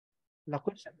ल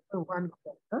question number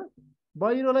 1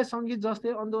 बहिरोलाई सङ्गीत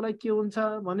जस्तै अन्धोलाई के हुन्छ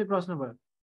भन्ने प्रश्न भयो।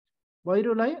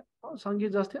 बहिरोलाई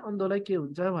सङ्गीत जस्तै अन्धोलाई के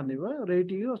हुन्छ भन्ने भयो।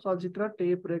 रेडियो, चलचित्र,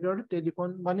 टेप रेकर्ड, टेलिफोन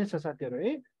भन्ने छ साथीहरू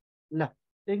है। ल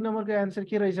 1 नम्बरको एन्सर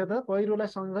के रहेछ त? बहिरोलाई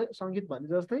सङ्गीत भने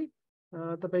जस्तै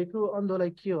तपाईँको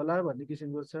अन्धोलाई के होला भन्ने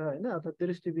किसिमको छ होइन, अथवा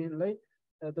दृष्टिविहीनलाई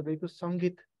तपाईँको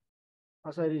सङ्गीत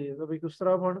सरी तपाईँको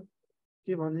श्रवण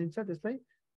के भनिन्छ त्यसलाई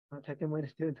ठ्याक्कै मैले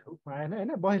त्यो पाएन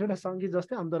होइन। बहिरोलाई सङ्गीत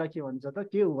जस्तै अन्धोलाई के भन्छ त?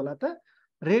 के होला त?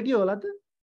 रेडियो होला त?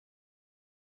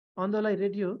 अन्धोलाई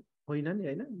रेडियो होइन नि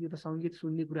होइन, यो त सङ्गीत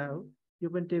सुन्ने कुरा हो, यो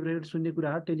पनि टेप रेकर्ड सुन्ने कुरा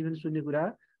हो, टेलिभिजन सुन्ने कुरा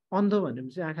हो। अन्धो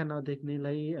भनेपछि आँखा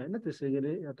नदेख्नेलाई होइन, त्यसै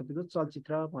गरी तपाईँको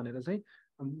चलचित्र भनेर चाहिँ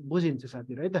बुझिन्छ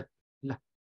साथीहरू है त। ल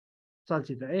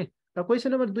चलचित्र है। र क्वेसन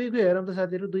नम्बर 2 को हेरौँ त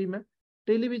साथीहरू। 2मा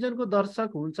टेलिभिजनको दर्शक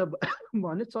हुन्छ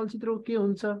भने चलचित्रको के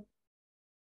हुन्छ?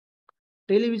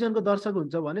 टेलिभिजनको दर्शक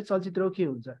हुन्छ भने चलचित्रको के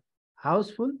हुन्छ?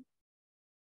 हाउसफुल,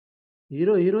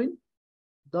 हिरो हिरोइन,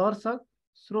 दर्शक,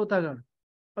 श्रोतागण।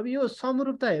 अब यो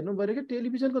समरूपता हेर्नु पऱ्यो कि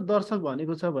टेलिभिजनको दर्शक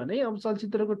भनेको छ भने अब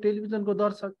चलचित्रको टेलिभिजनको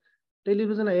दर्शक,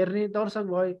 टेलिभिजनलाई हेर्ने दर्शक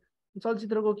भए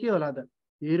चलचित्रको के होला त?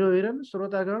 हिरो हिरोइन,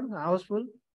 श्रोतागण, हाउसफुल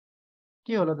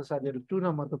के होला त साथीहरू? 2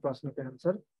 नम्बरको प्रश्नको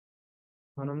एन्सर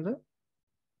भनौँ त।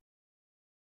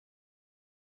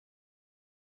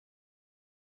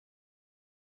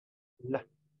 ल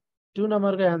 2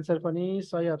 नम्बरको एन्सर पनि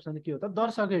सही अप्सन के हो त?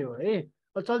 दर्शकै हो है।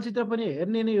 चलचित्र पनि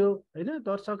हेर्ने नै हो होइन,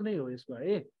 दर्शक नै हो यसमा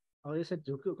है। अब यसरी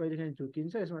कहिलेकाहीँ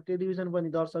झुकिन्छ यसमा। टेलिभिजन पनि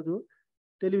दर्शक हो,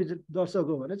 टेलिभिजन दर्शक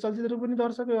हो भने चलचित्र पनि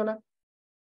दर्शकै होला।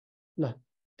 ल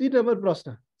 3 नम्बर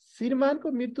प्रश्न,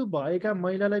 श्रीमानको मृत्यु भएका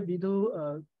महिलालाई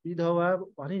विधवा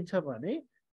भनिन्छ भने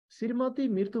श्रीमती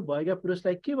मृत्यु भएका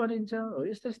पुरुषलाई के भनिन्छ? हो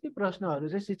यस्तै यस्तै प्रश्नहरू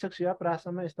चाहिँ शिक्षक सेवा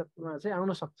प्रासमा यस्ता चाहिँ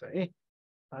आउन सक्छ है।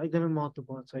 एकदमै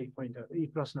महत्त्वपूर्ण छ यी पोइन्टहरू, यी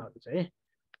प्रश्नहरू चाहिँ है।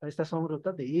 यस्ता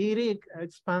समरूपता धेरै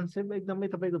एक्सपान्सिभ एकदमै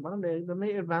तपाईँको भनौँ न एकदमै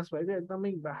एडभान्स भएको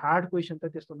एकदमै हार्ड क्वेसन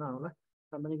त त्यस्तो नहोला,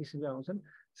 सामान्य किसिमको आउँछन्।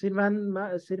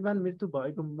 श्रीमान मृत्यु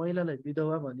भएको महिलालाई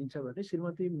विधवा भनिन्छ भने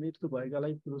श्रीमती मृत्यु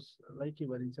भएकालाई पुरुषलाई के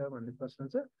भनिन्छ भन्ने प्रश्न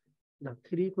छ। ल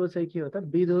 3 को चाहिँ के हो त?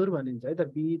 विदुर भनिन्छ है त,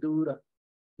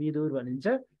 विदुर भनिन्छ।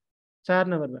 4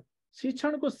 नम्बरमा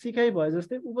शिक्षणको सिकाइ भयो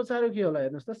जस्तै उपचार के होला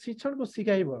हेर्नुहोस् त? शिक्षणको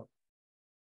सिकाइ भयो।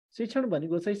 शिक्षण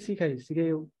भनेको चाहिँ सिकाइ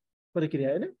हो, प्रक्रिया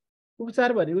होइन।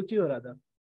 उपचार भनेको के हो र त?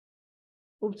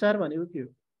 उपचार भनेको के हो?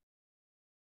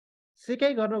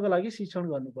 सिकाइ गर्नको लागि शिक्षण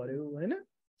गर्नु पर्यो होइन,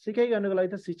 सिकाइ गर्नको लागि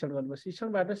त शिक्षण गर्नु पर्यो,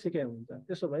 शिक्षणबाट सिकाइ हुन्छ।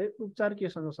 त्यसो भए उपचार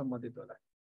केसँग सम्बन्धित होला?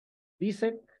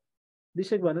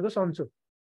 विषेक भनेको सन्चो,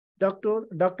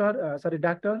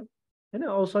 डाक्टर होइन,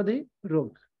 औषधि,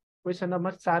 रोग। क्वेसन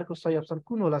नम्बर 4 को सही अप्सन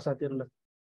कुन होला साथीहरूलाई?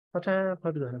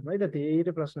 फटाफट गरौँ है त,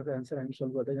 धेरै प्रश्नको एन्सर हामी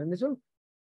सोल्भ गर्दै जानेछौँ।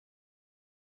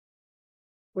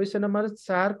 क्वेसन नम्बर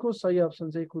 4 को सही अप्सन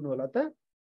चाहिँ कुन होला त?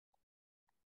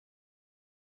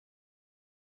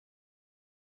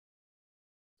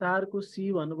 चारको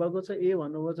सी भन्नुभएको छ, ए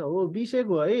भन्नुभएको छ, हो विषेक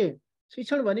हो है।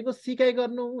 शिक्षण भनेको सिकाइ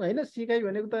गर्नु होइन, सिकाइ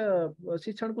भनेको त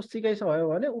शिक्षणको सिकाइ भयो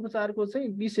भने उपचारको चाहिँ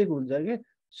विषेक हुन्छ कि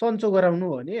सन्चो गराउनु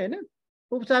हो नि होइन।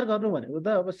 उपचार गर्नु भनेको त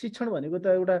अब शिक्षण भनेको त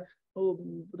एउटा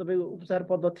तपाईँको उपचार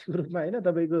पद्धतिको रूपमा होइन,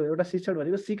 तपाईँको एउटा शिक्षण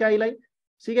भनेको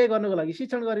सिकाइ गर्नको लागि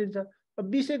शिक्षण गरिन्छ, अब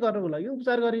विषेक गर्नको लागि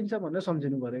उपचार गरिन्छ भनेर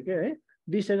सम्झिनु पऱ्यो क्या है।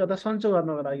 विषेक अथवा सन्चो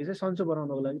गर्नको लागि चाहिँ, सन्चो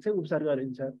बनाउनको लागि चाहिँ उपचार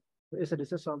गरिन्छ। यसरी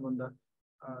चाहिँ सम्बन्ध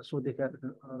सोधेका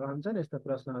रहन्छन् यस्ता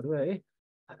प्रश्नहरू है।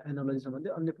 एनालोजी सम्बन्धी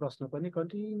अन्य प्रश्न पनि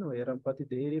कन्टिन्यू हेरौँ, कति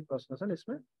धेरै प्रश्न छन्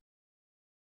यसमा।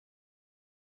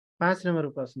 5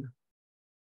 नम्बरको प्रश्न,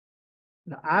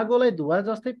 आगोलाई धुवा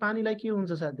जस्तै पानीलाई के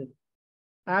हुन्छ साथीहरू?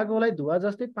 आगोलाई धुवा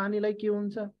जस्तै पानीलाई के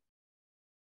हुन्छ?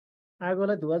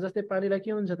 आगोलाई धुवा जस्तै पानीलाई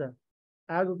के हुन्छ त?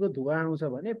 आगोको धुवा आउँछ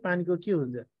भने पानीको के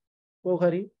हुन्छ?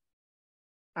 पोखरी।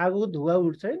 आगोको धुवा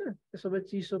उठ्छ होइन, त्यसो भए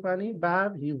चिसो पानी,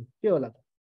 बाफ, हिउँ के होला त?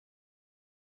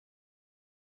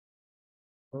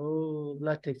 हो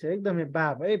ल ठिक छ, एकदमै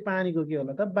बाफ है। पानीको के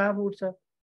होला त? बाफ उठ्छ।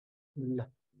 ल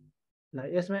ल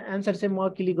यसमा एन्सर चाहिँ म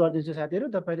क्लिक गरिदिन्छु साथीहरू,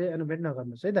 तपाईँले एनोभेट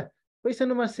नगर्नुहोस् है त। क्वेसन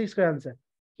नम्बर 6 को एन्सर,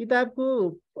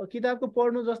 किताबको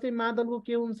पढ्नु जस्तै मादलको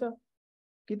के हुन्छ?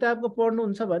 किताबको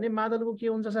पढ्नुहुन्छ भने मादलको के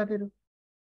हुन्छ साथीहरू?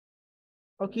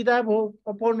 अब किताब हो,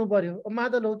 अब पढ्नु पर्यो, अब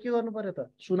मादल हो के गर्नु पर्यो त?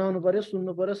 सुनाउनु पर्यो,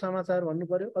 सुन्नु पर्यो, समाचार भन्नु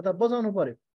पर्यो अथवा बजाउनु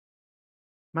पर्यो।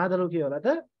 मादल हो के होला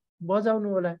त? बजाउनु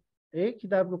होला है।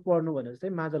 किताबको पढ्नु भनेर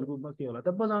चाहिँ मादलको के होला त?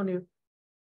 बजाउने हो।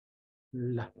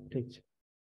 ल ठिक छ,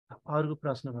 अर्को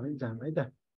प्रश्न भने जाम है त।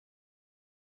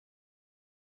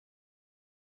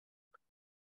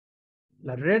 ल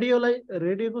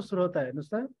रेडियोको श्रोता हेर्नुहोस्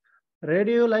त।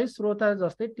 रेडियोलाई श्रोता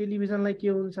जस्तै टेलिभिजनलाई के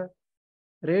हुन्छ?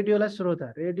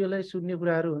 रेडियोलाई सुन्ने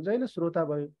कुराहरू हुन्छ होइन, श्रोता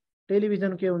भयो।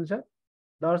 टेलिभिजन के हुन्छ?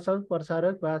 दर्शक,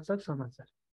 प्रसारक, वाचक, समाचार।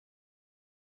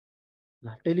 ल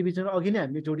टेलिभिजन अघि नै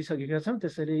हामीले जोडिसकेका छौँ,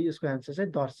 त्यसैले यसको एन्सर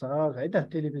चाहिँ दर्शक है त,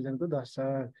 टेलिभिजनको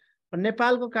दर्शक।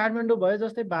 नेपालको काठमाडौँ भयो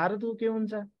जस्तै भारतको के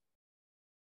हुन्छ?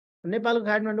 नेपालको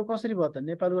काठमाडौँ कसरी भयो त?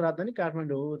 नेपालको राजधानी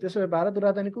काठमाडौँ हो, त्यसो भए भारतको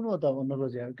राजधानी कुन हो त भन्न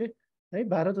खोजेको कि है?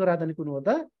 भारतको राजधानी कुन हो त?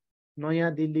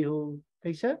 नयाँ दिल्ली हो।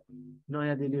 ठिक छ,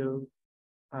 नयाँ दिल्ली हो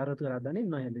भारतको राजधानी,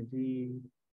 नयाँ दिल्ली,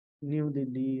 न्यू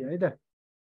दिल्ली है त।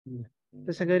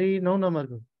 त्यसै गरी 9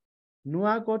 नम्बरको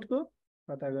नुवाकोटको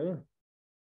कता गयो?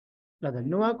 ल त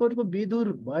नुवाकोटको विदुर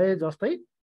भए जस्तै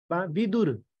विदुर,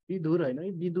 विदुर होइन है,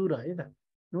 विदुर है त।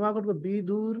 नुवाकोटको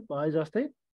विदुर भए जस्तै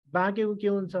बाँकेको के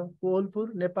हुन्छ?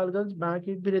 कोहलपुर, नेपालगञ्ज,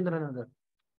 बाँकी, वीरेन्द्रनगर।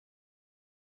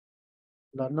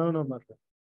 ल 9 नम्बरको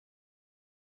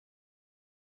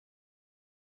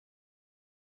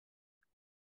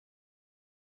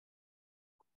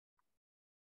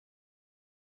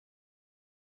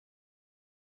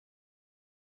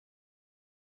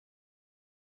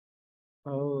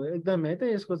हो, एकदम है त,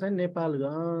 यसको चाहिँ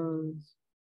नेपालगञ्ज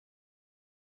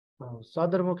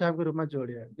सदरमुकामको रूपमा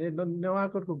जोडियो।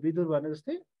 नुवाकोटको विदुर भने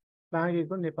जस्तै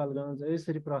बाँकेको नेपालगञ्ज,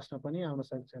 यसरी प्रश्न पनि आउन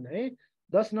सक्छन् है।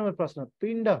 10 नम्बर प्रश्न,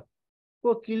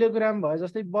 पिण्डको किलोग्राम भए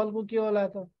जस्तै बलको के होला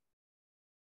त?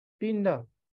 पिण्ड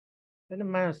होइन,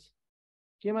 मास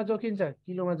केमा जोखिन्छ?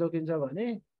 किलोमा जोखिन्छ भने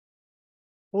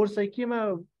फोर्स चाहिँ केमा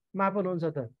मापन हुन्छ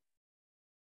त?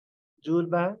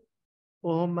 जुलमा,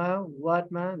 ओहममा,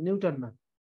 वाटमा, न्युटनमा।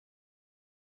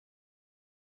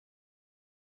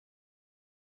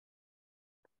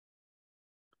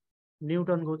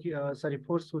 न्युटनको कि सरी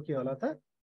फोर्सको के होला त?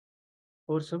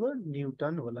 फोर्सको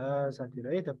न्युटन होला साथीहरू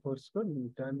है त, फोर्सको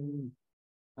न्युटन।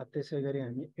 त्यसै गरी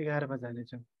हामी 11मा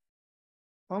जानेछौँ।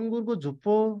 अङ्गुरको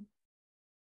झुप्पो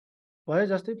भए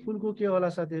जस्तै फुलको के होला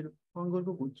साथीहरू?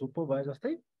 अङ्गुरको झुप्पो भए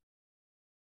जस्तै,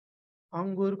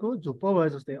 अङ्गुरको झुप्पो भए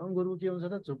जस्तै अङ्गुरको के हुन्छ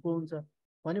त? झुप्पो हुन्छ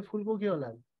भने फुलको के होला?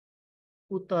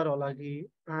 उत्तर होला कि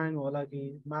आङ होला कि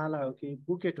माला हो कि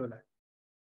बुकेट होला?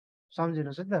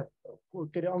 सम्झिनुहोस् है त,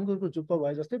 के अरे अङ्गुरको झुप्पो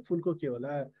भए जस्तै फुलको के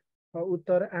होला?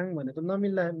 उत्तर आङ भने त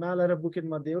नमिल्ला, माला र बुकेट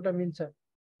मध्ये एउटा मिल्छ,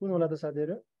 कुन होला त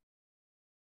साथीहरू?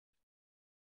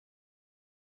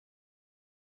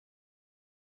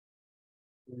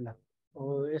 ल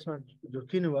हो, यसमा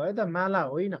झुक्किनु भयो है त, माला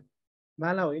होइन,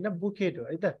 माला होइन बुकेट हो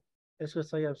है त। यसको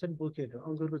सही अप्सन बुकेट हो।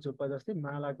 अङ्गुरको झुप्पा जस्तै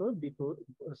मालाको बिको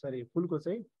सरी फुलको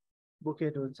चाहिँ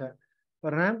बुकेट हुन्छ।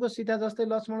 रामको सीता जस्तै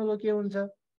लक्ष्मणको के हुन्छ?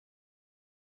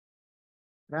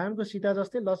 रामको सीता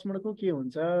जस्तै लक्ष्मणको के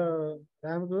हुन्छ?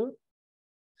 रामको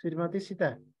श्रीमती सीता,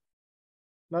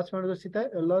 लक्ष्मणको सीता,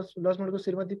 लक्ष्मणको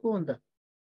श्रीमती को हुन् त?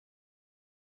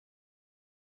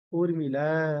 उर्मिला।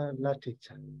 ल ठिक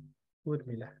छ,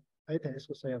 उर्मिला है त,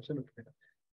 यसको सही अप्सन उर्मिला।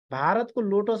 भारतको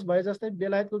लोटस भए जस्तै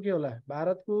बेलायतको के होला?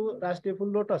 भारतको राष्ट्रिय फुल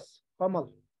लोटस, कमल।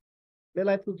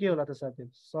 बेलायतको के होला त साथी?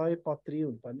 सयपत्री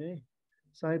हुनुपर्ने है,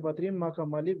 सयपत्री,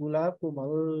 मखमली, गुलाब,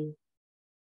 कोमल।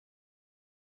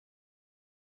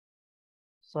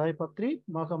 सयपत्री,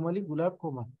 मखमली, गुलाब,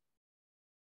 कोमल।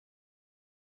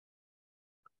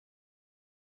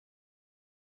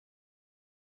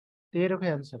 13को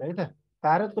एन्सर है त।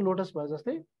 भारतको लोटस भए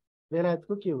जस्तै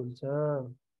बेलायतको के हुन्छ?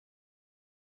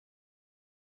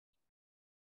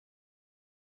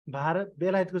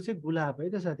 बेलायतको चाहिँ गुलाब है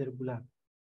त साथीहरू, गुलाब,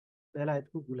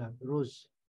 बेलायतको गुलाब, रोज।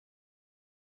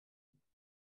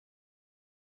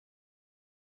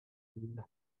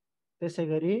 त्यसै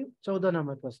गरी 14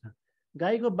 नम्बर प्रश्न,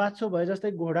 गाईको बाछो भए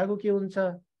जस्तै घोडाको के हुन्छ?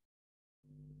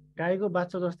 गाईको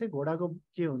बाछो जस्तै घोडाको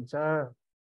के हुन्छ?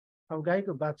 अब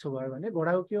गाईको बाछो भयो भने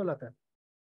घोडाको के होला त?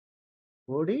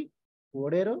 घोडी,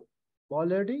 घोडेरो,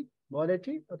 बलेडी,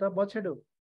 बलेठी अथवा बछेडो?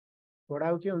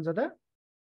 घोडाको के हुन्छ त?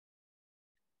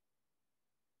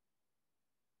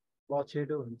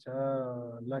 बछेडो हुन्छ।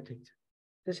 ल ठिक छ।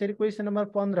 त्यसरी क्वेसन नम्बर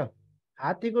 15,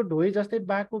 हात्तीको ढोइ जस्तै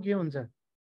बाघको के हुन्छ?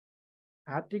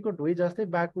 हात्तीको ढोइ जस्तै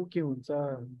बाघको के हुन्छ?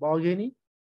 बघेनी,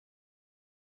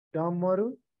 डमरू,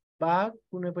 बाघ,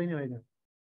 कुनै पनि होइन।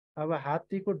 अब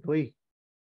हात्तीको ढोइ,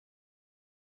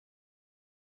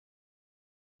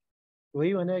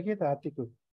 ढोइ भनेको के त? हात्तीको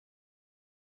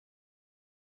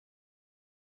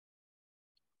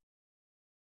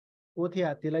पोथी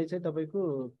हात्तीलाई चाहिँ तपाईँको,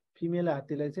 फिमेल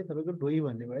हात्तीलाई चाहिँ तपाईँको ढोइ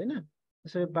भन्ने भयो होइन।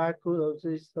 त्यसरी बाघको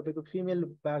चाहिँ तपाईँको फिमेल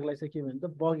बाघलाई चाहिँ के भन्छ?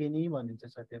 बघिनी भनिन्छ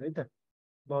साथीहरू है त,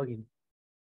 बघिनी,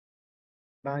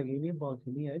 बाघिनी,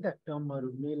 बघिनी है त।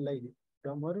 डमरू मेललाई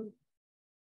डमरू,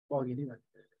 बघिनी भन्छ।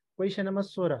 क्वेसन नम्बर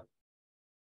 16,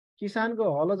 किसानको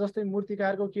हलो जस्तै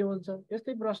मूर्तिकारको के हुन्छ?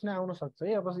 यस्तै प्रश्न आउन सक्छ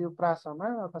है। अब यो प्रासमा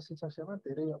अथवा शिक्षासेवामा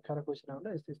धेरै अप्ठ्यारो क्वेसन आउँदा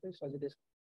यस्तै यस्तै सजिलै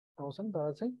आउँछन्,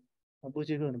 तर चाहिँ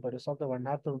बुझेको हुनु पर्यो, शब्द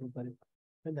भण्डार त हुनु पर्यो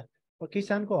है त।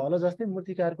 किसानको हलो जस्तै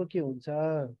मूर्तिकारको के हुन्छ?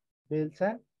 बेल्चा,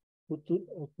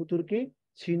 कुतुर्के,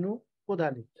 छिनु,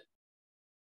 कोदाली।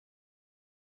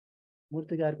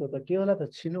 मूर्तिकारको त के होला त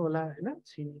छिनु होला हैन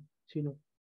छिनु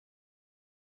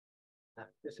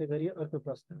त्यसै गरी अर्को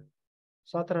प्रश्न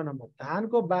 17 नम्बर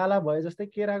धानको बाला भए जस्तै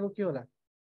केराको के होला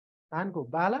धानको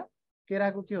बाला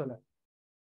केराको के होला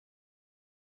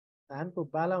धानको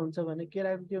बाला हुन्छ भने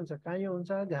केराको के हुन्छ काइयो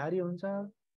हुन्छ घारी हुन्छ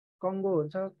कङ्गो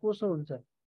हुन्छ कोसो हुन्छ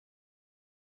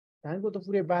धानको त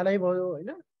पुरै बालै भयो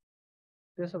हैन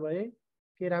त्यसो भए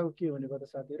केराको के हुने भयो त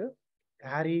साथीहरु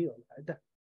घारी होला है त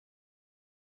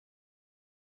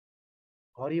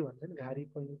घरी भन्छ नि घारी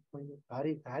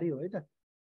घारी घारी हो है त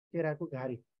केराको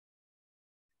घारी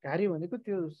घारी भनेको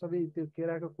त्यो सबै त्यो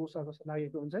केराको कोसा कोसा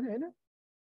लागेको हुन्छ नि हैन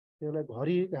त्यसलाई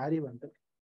घरी घारी भन्छ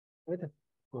है त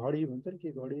घडी भन्छ नि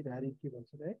के घडी घारी के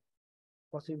भन्छ है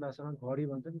पश्चिम भाषामा घडी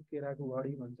भन्छ नि केराको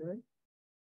घडी भन्छ है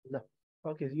ल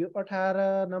ओके यो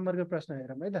 18 नम्बरको प्रश्न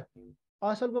हेरौँ है त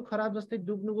असलको खराब जस्तै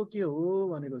डुब्नुको के हो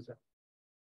भनेको छ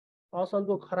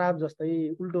असलको खराब जस्तै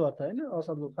उल्टो अर्थ हैन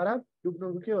असलको खराब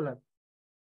डुब्नुको के होला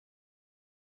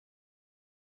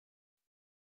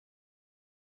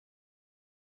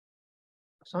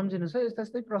सम्झिनुहोस् है यस्ता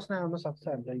यस्तै प्रश्न आउन सक्छ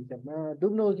हाम्रो इक्जाममा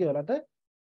डुब्नुको के होला त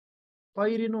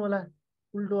तैरिनु होला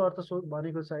उल्टो अर्थ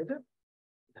भनेको छ है त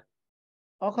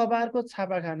अखबारको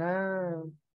छापाखाना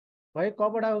भए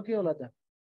कपडाको के होला त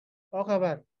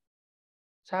अखबार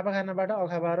छापाखानाबाट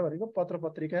अखबार भनेको पत्र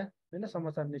पत्रिका हैन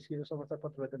समाचार निस्किन्छ समाचार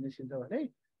पत्रबाट निस्किन्छ भने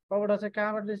कपडा चाहिँ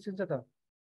कहाँबाट निस्किन्छ त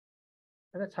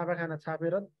हैन छापाखाना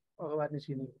छापेर अखबार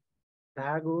निस्किने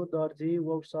धागो दर्जी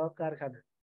वर्कसप कारखाना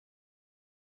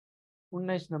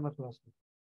 19 नम्बर प्रश्न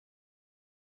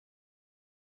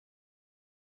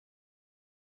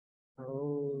हो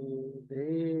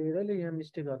धेरैले यहाँ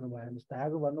मिस्टेक गर्नुभयो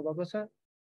धागो भन्नुभएको छ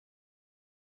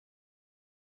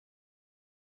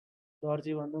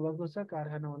दर्जी भन्नुभएको छ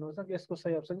कारखाना भन्नुभएको छ यसको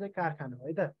सही अप्सन चाहिँ कारखाना हो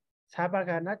है त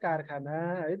छापाखाना कारखाना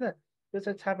है त त्यो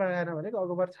चाहिँ छापाखाना भनेको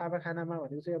अखबार छापाखानामा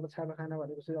भनेको चाहिँ अब छापाखाना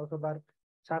भनेको चाहिँ अखबार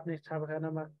छाप्ने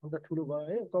छापाखानामा अन्त ठुलो भयो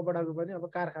है कपडाको पनि अब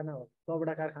कारखाना हो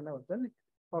कपडा कारखाना भन्छ नि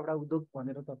कपडा उद्योग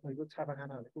भनेर तपाईँको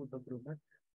छापाखाना भनेको उद्योग रूपमा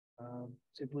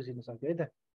चाहिँ बुझिन सक्यो है त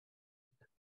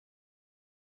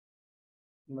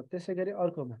त्यसै गरी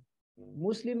अर्कोमा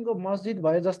मुस्लिमको मस्जिद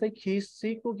भए जस्तै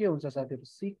सिखको के हुन्छ साथीहरू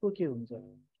सिखको के हुन्छ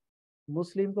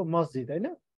मुस्लिमको मस्जिद होइन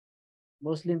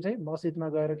मुस्लिम चाहिँ मस्जिदमा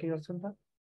गएर के गर्छन् त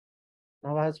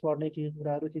नमाज पढ्ने के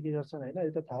कुराहरू के गर्छन् होइन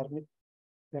यो त धार्मिक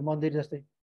मन्दिर जस्तै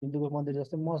हिन्दूको मन्दिर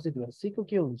जस्तै मस्जिद भएर सिखको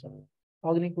के हुन्छ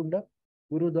अग्निकुण्ड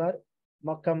गुरुद्वार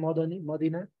मक्का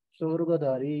मदिना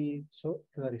स्वर्गधरी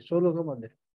स्वर्गको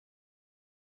मन्दिर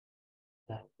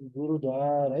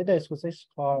गुरुद्वार है त यसको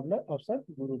चाहिँ अप्सन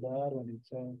गुरुद्वार भनिन्छ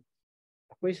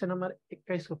क्वेसन नम्बर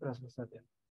 21 को प्रश्न साथीहरु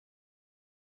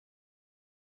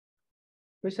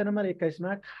क्वेसन नम्बर 21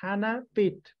 मा खाना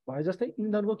पेट भए जस्तै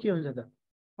इन्धनको के हुन्छ त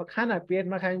खाना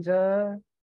पेटमा खाइन्छ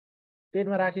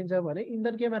पेटमा राखिन्छ भने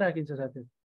इन्धन केमा राखिन्छ साथीहरु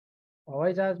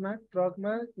हवाई जहाजमा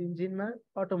ट्रकमा इन्जिनमा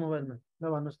अटोमोबाइलमा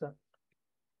ल भन्नुस् त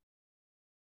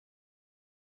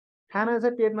खाना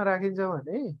चाहिँ पेटमा राखिन्छ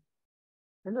भने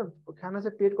हैन खाना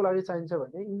चाहिँ पेटको लागि चाहिन्छ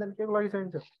भने इन्धन केको लागि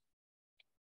चाहिन्छ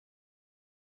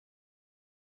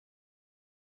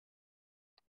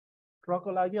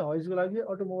ट्रकको लागि हवाईजहाजको लागि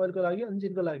अटोमोबाइलको लागि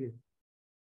इन्जिनको लागि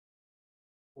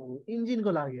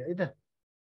इन्जिनको लागि है त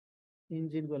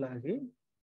इन्जिनको लागि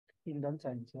इन्धन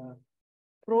चाहिन्छ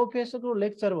प्रोफेसरको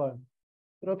लेक्चर भयो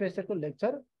प्रोफेसरको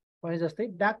लेक्चर भए जस्तै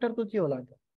डाक्टरको के होला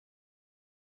त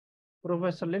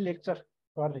प्रोफेसरले लेक्चर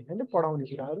गर्ने हैन पढाउने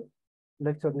कुराहरू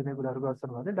लेक्चर दिने कुराहरू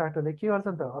गर्छन् भने डाक्टरले के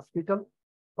गर्छन् त हस्पिटल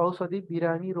औषधि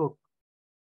बिरामी रोग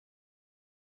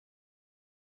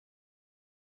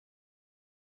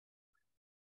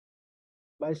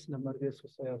 22 नम्बरको यसको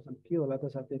सही अप्सन के होला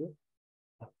त साथीहरु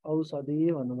औषधि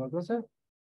भन्नुभएको छ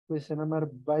क्वेसन नम्बर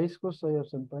 22 को सही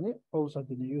अप्सन पनि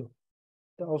औषधि नै हो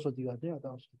त औषधि गर्ने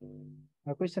अथवा औषधि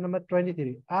क्वेसन नम्बर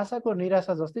 23 आशाको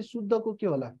निराशा जस्तै शुद्धको के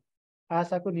होला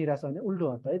आशाको निराशा भने उल्टो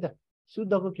अर्थ है त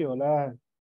शुद्धको के होला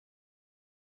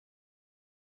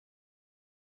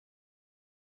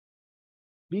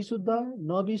विशुद्ध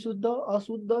नविशुद्ध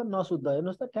अशुद्ध नशुद्ध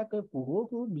हेर्नुहोस् त ठ्याक्कै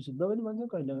को विशुद्ध पनि भन्छन्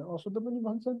कहिले अशुद्ध पनि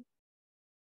भन्छन्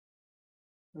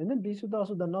हैन विशुद्ध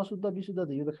अशुद्ध नशुद्ध विशुद्ध त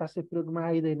यो त खासै प्रयोगमा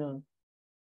आइदैन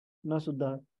नशुद्ध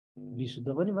विशुद्ध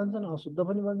पनि भन्छन् अशुद्ध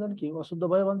पनि भन्छन् के अशुद्ध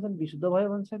भयो भन्छन् विशुद्ध भयो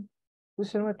भन्छन्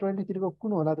क्वेसन नम्बर 23 को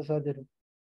कुन होला त साथीहरु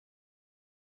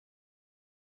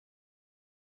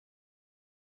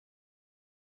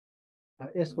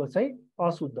यसको चाहिँ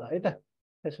अशुद्ध है त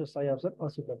यसको सही अप्सन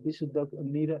अशुद्ध विशुद्ध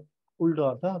उल्टो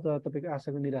अर्थ अथवा तपाईको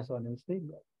आशाको निराशा भने जस्तै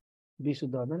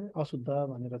विशुद्ध भने अशुद्ध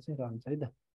भनेर चाहिँ रहन्छ है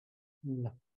त ल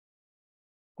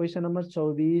क्वेसन नम्बर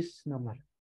 24 नम्बर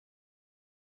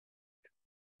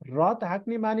रथ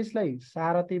हाँक्ने मानिसलाई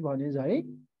सारथी भने झै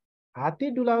हात्ती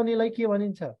डुलाउनेलाई के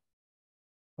भनिन्छ?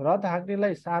 रथ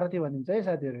हाँक्नेलाई सारथी भनिन्छ है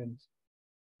साथीहरू, हेर्नुहोस्।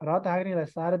 रथ हाँक्नेलाई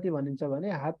सारथी भनिन्छ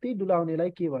भने हात्ती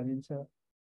डुलाउनेलाई के भनिन्छ?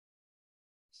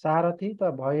 सारथी त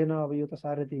भएन, अब यो त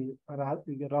सारथी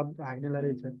रथ हाँक्नेलाई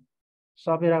रहेछ।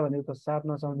 सपेरा भनेको त साप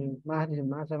नचाउने,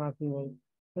 माछा मार्ने भयो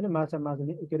होइन, माछा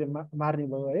मार्ने के अरे मार्ने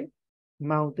भयो है।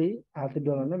 माउती, हात्ती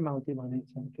डुलाउनेलाई माउती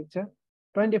भनिन्छ। ठिक छ।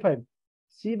 25,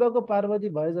 शिवको पार्वती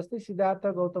भए जस्तै सिद्धार्थ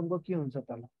गौतमको के हुन्छ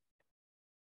तल?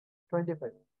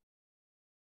 25।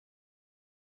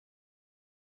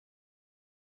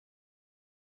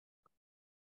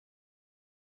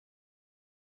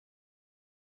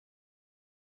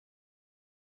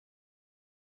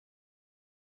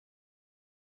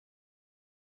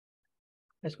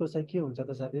 यसको चाहिँ के हुन्छ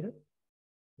त साथीहरू?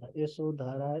 यसो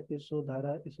धारा, यसो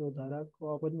धारा, यसो धारा,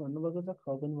 क पनि भन्नुभएको छ, ख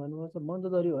पनि भन्नुभएको छ।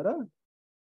 मन्दोदरी हो र?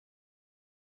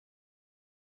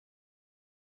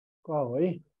 क हो है।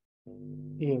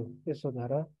 ए हो यसो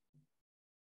धारा।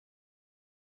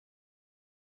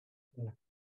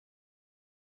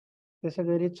 त्यसै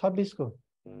गरी 26 को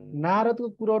नारदको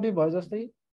कुरौटी भए जस्तै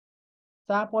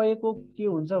चापएको के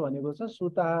हुन्छ भनेको छ?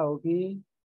 सुता हो कि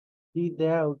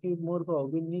विद्या हो कि मूर्ख हो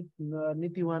कि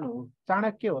नीतिवान हो?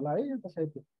 चाणक्य होला है, यो त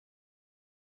सायद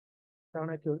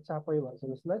चाणक्य हो। चापै भन्छ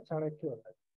जसलाई चाणक्य होला।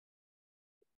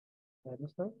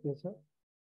 हेर्नुहोस् त के छ।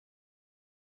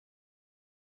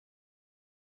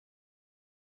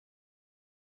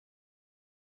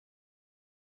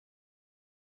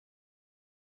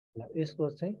 यसको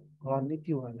चाहिँ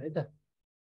नीतिवान है त।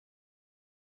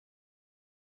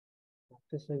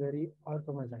 त्यसै गरी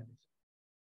अर्कोमा जाने।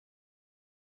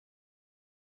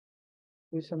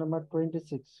 Question number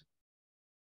 26।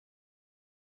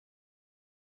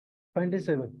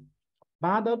 27,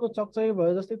 बाँदरको चकचके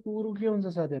भयो जस्तै कुकुरको के हुन्छ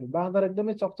साथीहरू? बाँदर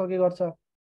एकदमै चकचके गर्छ।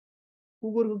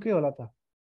 कुकुरको के होला त?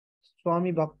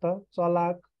 स्वामी भक्त,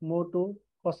 चलाक, मोटो,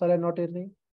 कसैलाई नटेर्ने।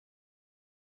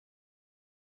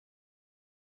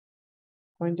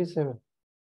 27।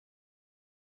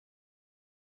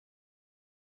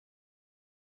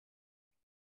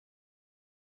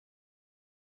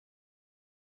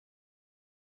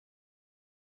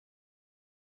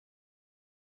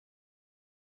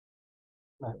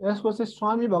 यसको चाहिँ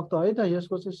स्वामी भक्त है त।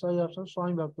 यसको चाहिँ सही अप्सन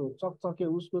स्वामी भक्त हो। चकचके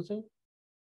उसको चाहिँ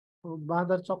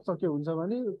बाँदर चकचके हुन्छ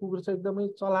भने कुकुर चाहिँ एकदमै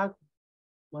चलाक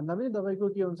भन्दा पनि तपाईँको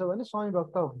के हुन्छ भने स्वामी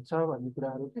भक्त हुन्छ भन्ने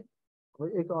कुराहरू के अब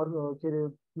एक अर्को के अरे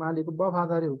मालिकको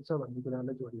वफादारी हुन्छ भन्ने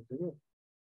कुरालाई जोडिन्छ कि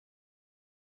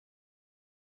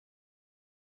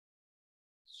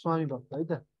स्वामी भक्त है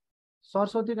त।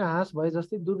 सरस्वतीको हाँस भए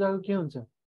जस्तै दुर्गाको के हुन्छ?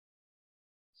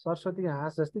 सरस्वतीको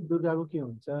हाँस जस्तै दुर्गाको के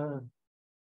हुन्छ?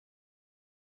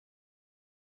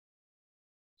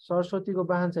 सरस्वतीको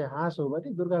वाहन चाहिँ हाँस हो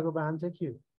भने दुर्गाको वाहन चाहिँ के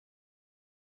हो?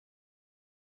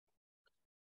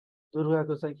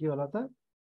 दुर्गाको चाहिँ के होला त?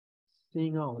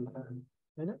 सिंह होला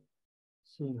होइन,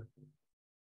 सिंह।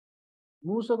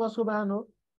 मुसो कसको वाहन हो?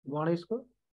 गणेशको।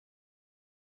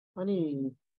 अनि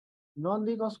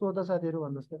नन्दी कसको हो त साथीहरू,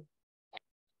 भन्नुहोस् त?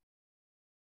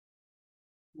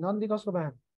 नन्दी कसको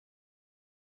वाहन?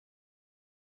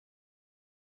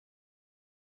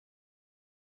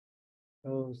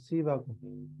 हो, शिवको।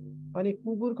 अनि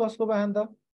कुकुर कसको वाहन त?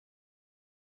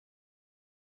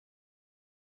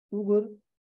 कुकुर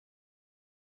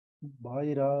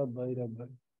भैरव, भैरव।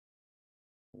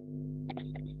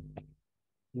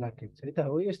 ल ठिक छ है त।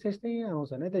 हो यस्तै यस्तै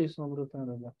आउँछन् है त यो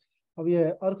समरूपतामा। अब यो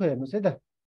अर्को हेर्नुहोस् है त।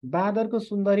 बाँदरको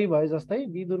सुन्दरी भए जस्तै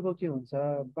विदुरको के हुन्छ?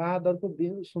 बाँदरको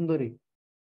सुन्दरी,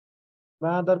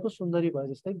 बाँदरको सुन्दरी भए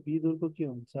जस्तै विदुरको के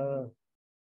हुन्छ?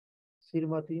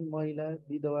 श्रीमती, महिला,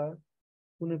 विधवा,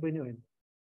 कुनै पनि होइन।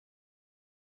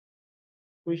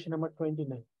 Question number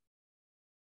 29।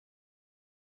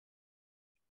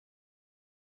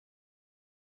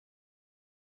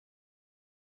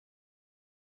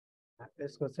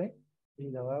 यसको चाहिँ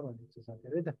विधवा भनिन्छ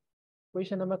साथीहरू है त।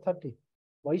 क्वेसन नम्बर 30,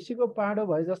 भैँसीको पाडो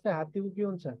भए जस्तै हात्तीको के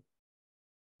हुन्छ?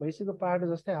 भैँसीको पाडो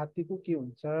जस्तै हात्तीको के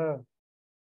हुन्छ?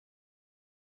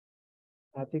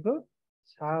 हात्तीको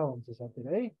छाउ हुन्छ साथीहरू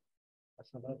है।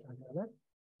 सबै थाहा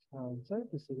छाउ हुन्छ।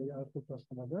 त्यसै गरी अर्को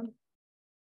प्रश्नमा जाउँ।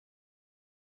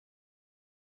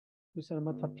 क्वेसन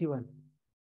नम्बर 31,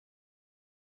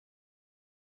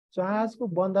 जहाजको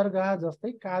बन्दरगाह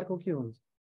जस्तै कारको के हुन्छ?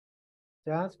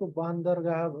 जहाजको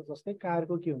बन्दरगाह जस्तै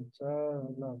कारको के हुन्छ?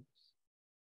 ल,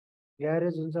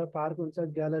 ग्यारेज हुन्छ, पार्क हुन्छ,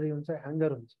 ग्यालरी हुन्छ,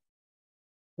 ह्याङ्गर हुन्छ।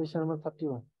 Question number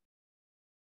 31।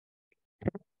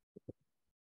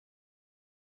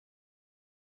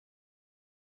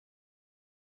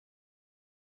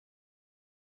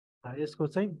 यसको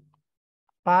चाहिँ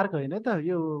पार्क होइन त,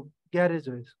 यो ग्यारेज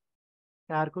हो।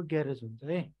 कारको ग्यारेज हुन्छ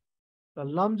है। र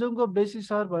लमजुङको बेसी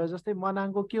सहर भयो जस्तै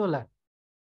मनाङको के होला?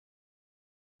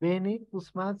 बेनी,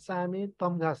 पुस्मा, चामे,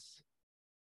 तमघास।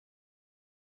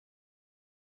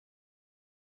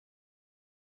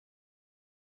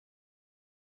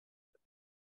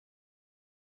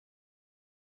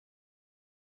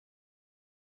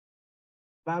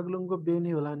 बागलुङको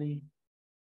बेनी होला नि।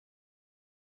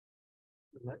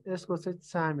 ल, यसको चाहिँ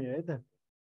चामे है त।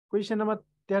 क्वेसन नम्बर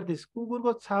 33,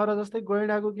 कुकुरको छाउरा जस्तै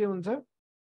गैँडाको के हुन्छ?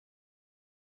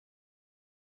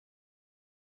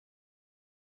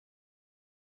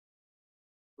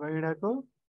 गैँडाको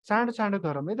चाँडो चाँडो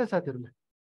गरम है त साथीहरूलाई।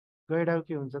 गैँडाको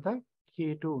के हुन्छ त?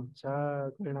 केटो हुन्छ।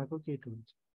 गैँडाको केटो हुन्छ।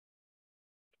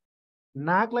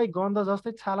 नाकलाई गन्ध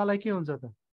जस्तै छालालाई के हुन्छ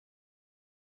त?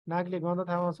 नाकले गन्ध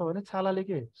थाहा पाउँछ भने छालाले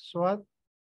के? स्वाद,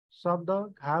 शब्द,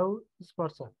 घाउ,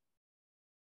 स्पर्श।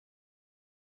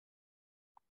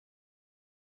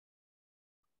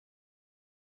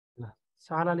 ल,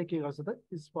 छालाले के गर्छ त?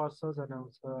 स्पर्श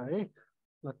जनाउँछ है।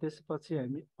 ल, त्यसपछि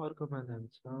हामी अर्कोमा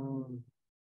जान्छौँ।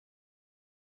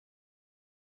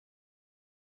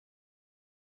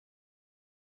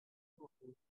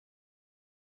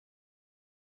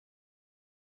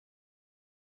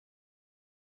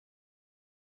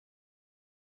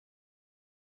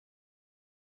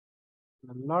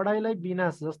 लडाइँलाई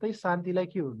विनाश जस्तै शान्तिलाई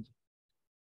के हुन्छ?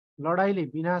 लडाइँले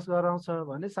विनाश गराउँछ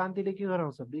भने शान्तिले के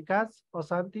गराउँछ? विकास,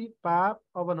 अशान्ति, पाप,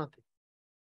 अवनति।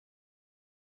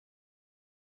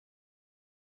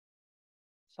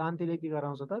 शान्तिले के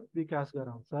गराउँछ त? विकास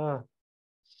गराउँछ।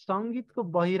 सङ्गीतको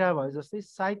बहिरा भए जस्तै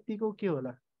साहित्यको के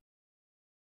होला?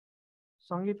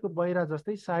 सङ्गीतको बहिरा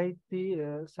जस्तै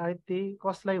साहित्य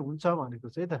कसलाई हुन्छ भनेको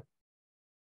चाहिँ त?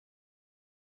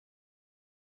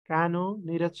 कानो,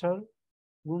 निरक्षर,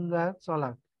 गुङ्गा,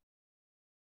 चलाक।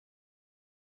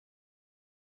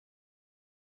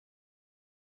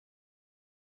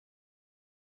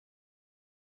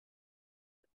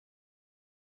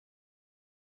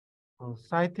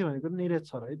 साहित्य भनेको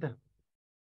निरक्षर है त।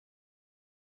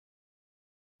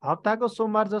 हप्ताको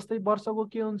सोमबार जस्तै वर्षको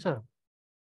के हुन्छ?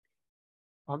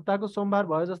 हप्ताको सोमबार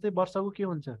भयो जस्तै वर्षको के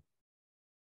हुन्छ?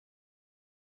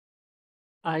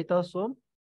 आइत, सोम,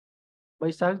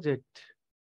 वैशाख, जेठ।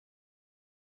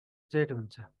 जेठ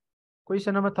हुन्छ।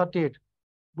 क्वेसन नम्बर 38,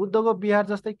 बुद्धको बिहार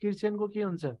जस्तै क्रिस्चियनको के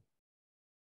हुन्छ?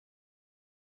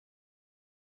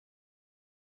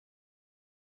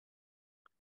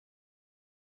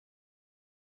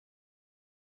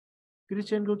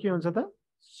 क्रिस्चियनको के हुन्छ त?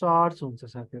 चर्च हुन्छ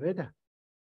साथीहरू है त।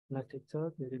 ल, ठिक छ,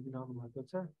 धेरै मिलाउनु भएको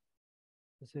छ।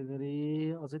 त्यसै गरी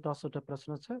अझै 10वटा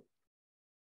प्रश्न छ।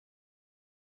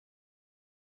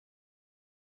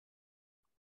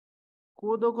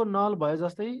 कोदोको नल भए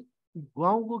जस्तै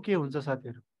गहुँको के हुन्छ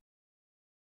साथीहरू?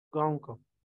 गहुँको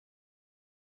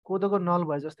कोदोको नल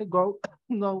भए जस्तै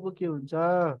गहुँको के हुन्छ?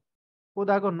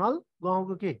 कोदाको नल,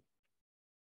 गहुँको के?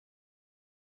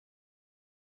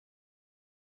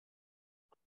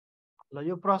 ल,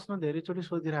 यो प्रश्न धेरैचोटि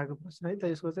सोधिरहेको प्रश्न है त।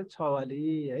 यसको चाहिँ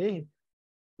छवाली है।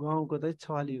 गहुँको चाहिँ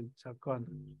छवाली हुन्छ, कल।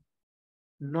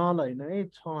 नल होइन है,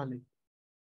 छवाली।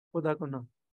 कोदाको नल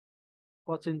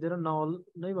पचिन्तिर नल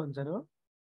नै भन्छन् हो।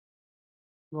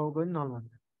 गहुँको पनि नल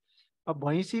भन्छ। अब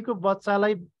भैँसीको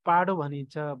बच्चालाई पाडो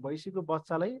भनिन्छ, भैँसीको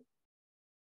बच्चालाई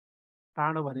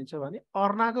पाडो भनिन्छ भने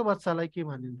अर्नाको बच्चालाई के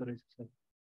भनिँदो रहेछ सर?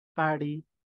 पाडी,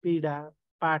 पिडा,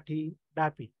 पाठी,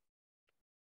 डापी।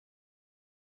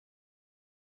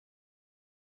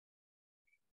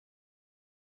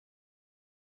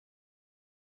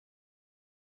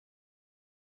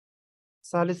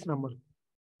 40 नम्बर।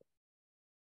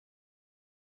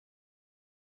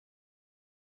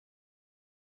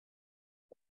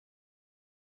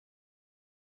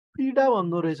 पीडा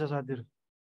भन्दो रहेछ साथीहरू।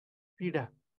 पीडा।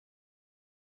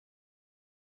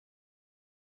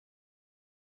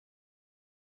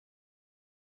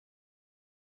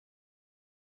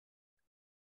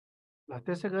 ल,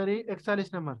 त्यसै गरी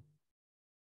 41 नम्बर,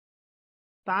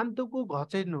 तान्तुको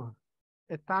घचेड्नु।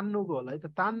 ए, तान्नुको होला है त।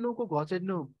 तान्नुको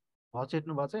घचेड्नु।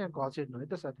 घचेड्नु भन्छ यहाँ घचेड्नु है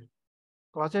त साथीहरू।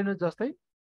 घचेड्नु जस्तै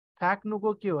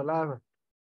फ्याँक्नुको के होला? अब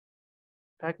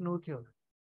फ्याँक्नुको के होला?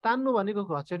 तान्नु भनेको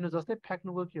घचेड्नु जस्तै,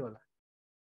 फ्याँक्नुको के होला?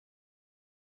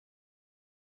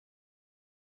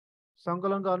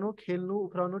 सङ्कलन गर्नु, खेल्नु,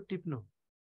 उफ्राउनु, टिप्नु।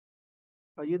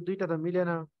 यो दुईटा त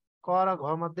मिलेन। क र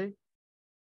घ मध्ये,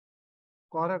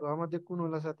 क र घ मध्ये कुन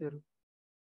होला साथीहरू?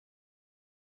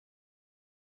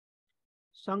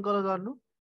 सङ्कलन गर्नु,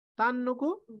 तान्नुको,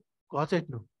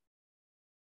 घचेट्नु।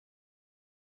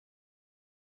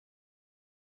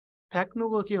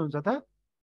 फ्याँक्नुको के हुन्छ त?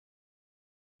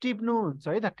 टिप्नु हुन्छ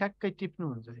है त। ठ्याक्कै टिप्नु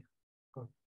हुन्छ।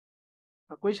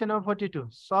 क्वेसन नम्बर 42,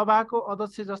 सभाको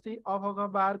अध्यक्ष जस्तै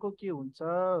अखबारको के हुन्छ?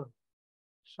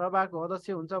 सभाको अध्यक्ष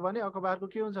हुन्छ भने अखबारको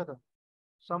के हुन्छ त?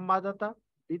 संवाददाता,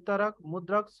 वितरक,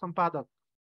 मुद्रक, सम्पादक।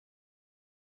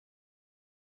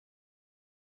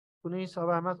 कुनै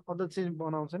सभामा अध्यक्ष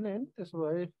बनाउँछ नि होइन, त्यसो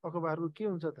भए अखबारको के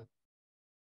हुन्छ त?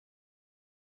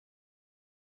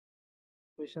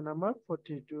 Question number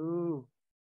 42।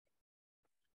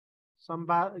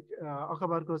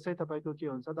 अखबारको चाहिँ तपाईँको के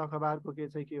हुन्छ त? अखबारको के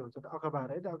चाहिँ के हुन्छ त?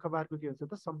 अखबार है त, अखबारको के हुन्छ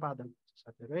त? सम्पादक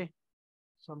साथीहरू है,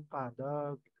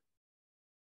 सम्पादक।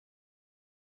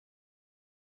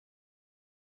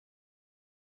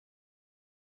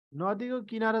 नदीको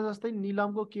किनारा जस्तै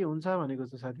निलमको के हुन्छ भनेको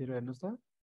छ साथीहरू, हेर्नुहोस् त।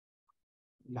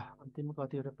 ल अन्तिममा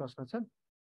कतिवटा प्रश्न छन्?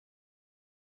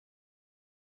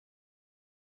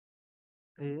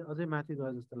 ए अझै माथि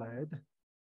गयो जस्तो लाग्यो है त,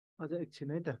 अझै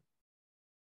एकछिन है त।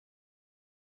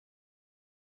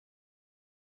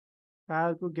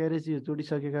 कारको ग्यारेज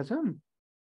जोडिसकेका छन्।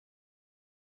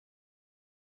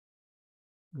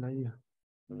 ल यो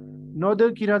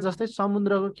नदीको किनार जस्तै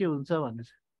समुद्रको के हुन्छ भन्ने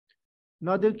छ।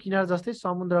 नदीको किनार जस्तै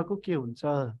समुद्रको के हुन्छ?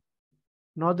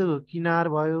 नदीको किनार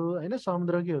भयो होइन,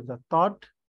 समुद्र के हुन्छ? तट,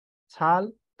 छाल,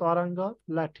 तरङ्ग,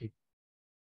 लाठी।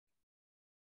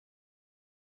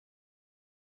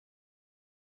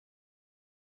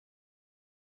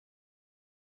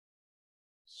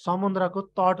 समुद्रको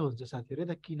तट हुन्छ साथीहरू,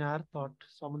 त किनार तट,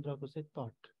 समुद्रको चाहिँ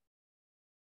तट।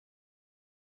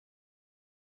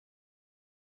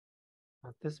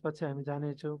 त्यसपछि हामी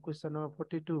जानेछौँ क्वेसन नम्बर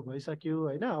 42 भइसक्यो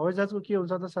होइन। हवाईजहाजको के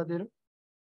हुन्छ त साथीहरू?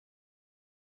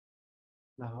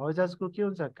 ल हवाईजहाजको के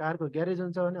हुन्छ? कारको ग्यारेज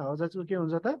हुन्छ भने हवाईजहाजको के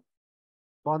हुन्छ त?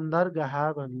 बन्दरगाह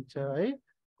भनिन्छ है।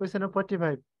 क्वेसन नम्बर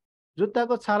 45,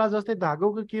 जुत्ताको छाला जस्तै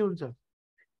धागोको के हुन्छ?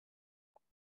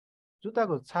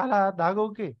 जुत्ताको छाला धागो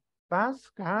के?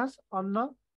 बाँस, घाँस, अन्न,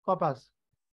 कपास।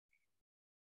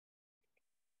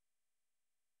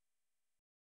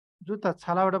 जुत्ता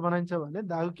छालाबाट बनाइन्छ भने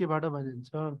धागो केबाट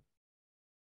बनिन्छ?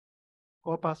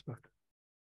 कपासबाट।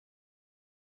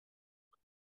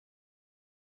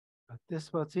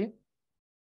 त्यसपछि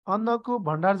अन्नको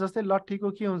भण्डार जस्तै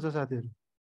लट्ठीको के हुन्छ साथीहरू?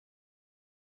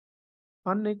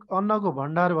 अन्नको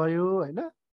भण्डार भयो होइन,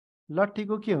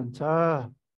 लट्ठीको के हुन्छ?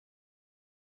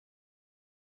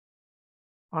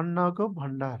 अन्नको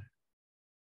भण्डार।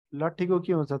 लट्ठीको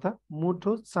के हुन्छ त?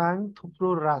 मुठो, चाङ,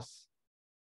 थुप्रो, रास।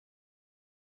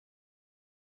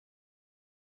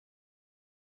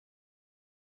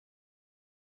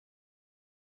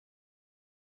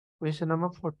 क्वेसन नम्बर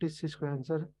 46 को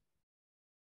एन्सर।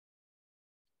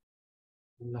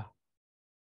 ल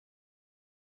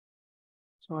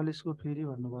 44 को फेरि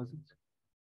भन्नुभएको छ।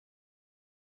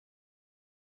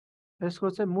 यसको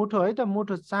चाहिँ मुठो है त,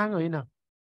 मुठो, चाङ होइन।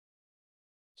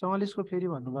 44 को फेरि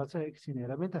भन्नुभएको छ, एकछिन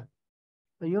हेरौँ है त।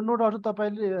 यो नोटहरू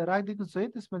तपाईँले राखिदिएको छु है,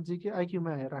 त्यसमा जिके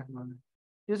आइक्यूमा राख्नु होला।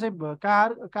 यो चाहिँ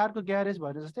कारको ग्यारेज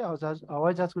भने जस्तै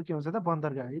हवाईजहाजको के हुन्छ त?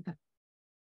 बन्दरगाह है त।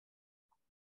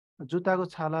 जुत्ताको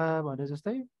छाला भने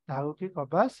जस्तै धागो के?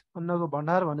 कपास। अन्नको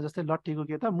भण्डार भने जस्तै लट्ठीको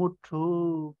के त?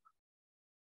 मुठो।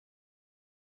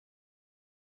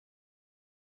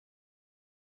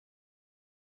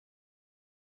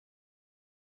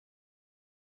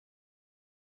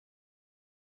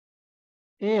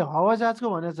 ए हवाईजहाजको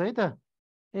भनेको छ है त।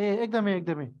 ए एकदमै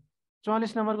एकदमै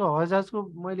 44 नम्बरको हवाईजहाजको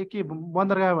मैले के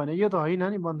बन्दरगाह भने, यो त होइन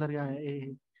नि बन्दरगाह।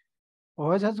 ए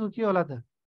हवाईजहाजको के होला त?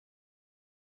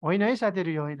 होइन है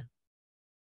साथीहरू, यो होइन।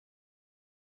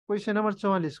 क्वेसन नम्बर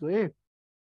 44 को ए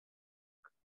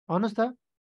भन्नुहोस् त।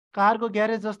 कारको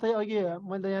ग्यारेज जस्तै अघि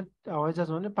मैले यहाँ हवाईजहाज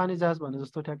भने पानी जहाज भने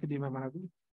जस्तो ठ्याक्कै दिमागमा आएको।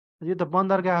 यो त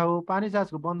बन्दरगाह हो, पानी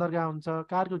जहाजको बन्दरगाह हुन्छ,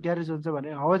 कारको ग्यारेज हुन्छ भने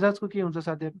हवाईजहाजको के हुन्छ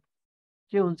साथीहरू?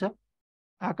 के हुन्छ?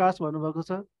 आकाश भन्नुभएको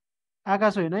छ।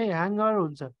 आकाश होइन है, ह्याङ्गर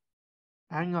हुन्छ।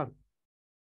 ह्याङ्गर,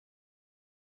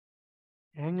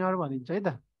 ह्याङ्गर भनिन्छ है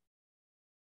त।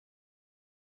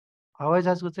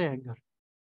 हवाईजहाजको चाहिँ ह्याङ्गर।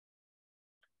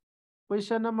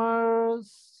 क्वेसन नम्बर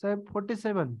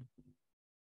 47,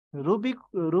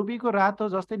 रुबीको रातो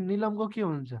जस्तै निलमको के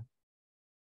हुन्छ?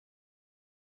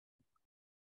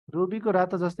 रुबीको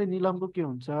रातो जस्तै निलमको के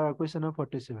हुन्छ? क्वेसन नम्बर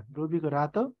 47, रुबीको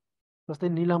रातो जस्तै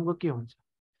निलमको के हुन्छ?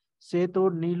 सेतो,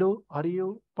 निलो, हरियो,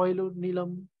 पहिलो निलम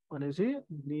भनेपछि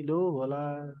निलो होला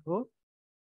हो।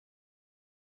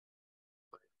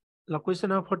 ल क्वेसन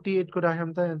नम्बर 48 को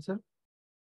राखौँ त एन्सर।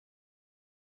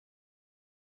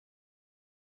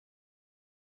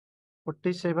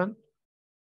 47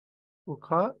 को ख,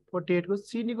 48 को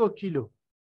चिनीको किलो।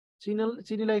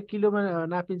 चिनीलाई किलोमा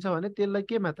नापिन्छ भने त्यसलाई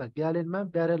केमा त? ग्यालेनमा,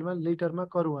 ब्यारेलमा, लिटरमा,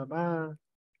 करुवामा।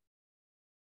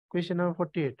 क्वेसन नम्बर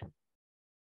 48,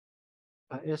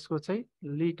 यसको चाहिँ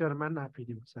लिटरमा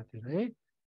नापिदिउँ साथीहरू है।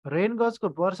 रेनगजको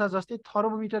वर्षा जस्तै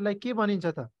थर्मोमिटरलाई के भनिन्छ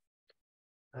त?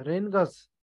 रेनगज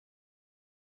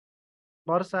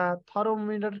वर्षा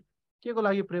थर्मोमिटर के को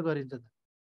लागि प्रयोग गरिन्छ त?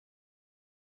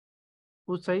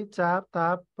 उचाइ, चाप,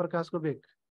 ताप, प्रकाशको वेग।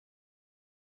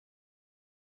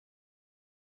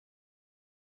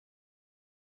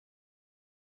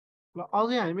 ल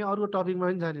अझै हामी अर्को टपिकमा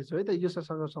पनि जानेछौँ है त,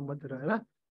 योसँग सम्बन्धित रहेर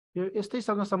यो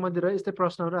यस्तैसँग सम्बन्धित रहे यस्तै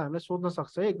प्रश्नहरू हामीलाई सोध्न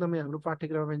सक्छ है। एकदमै हाम्रो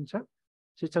पाठ्यक्रममा पनि छ,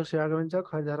 शिक्षक सेवाको पनि छ,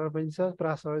 खरिदारमा पनि छ,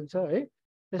 प्रास पनि छ है।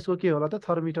 यसको के होला त,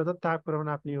 थर्मिटर त तापक्रम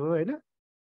नाप्ने हो होइन।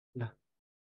 ल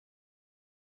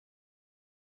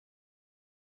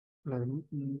ल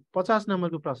 50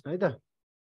 नम्बरको प्रश्न है त।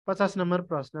 50 नम्बर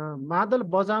प्रश्न, मादल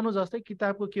बजाउनु जस्तै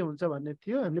किताबको के हुन्छ भन्ने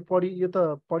थियो। हामीले यो त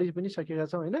पढि पनि सकेका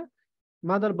छौँ होइन।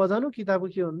 मादल बजाउनु किताबको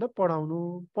के हुन्छ, पढाउनु।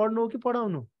 पढ्नु कि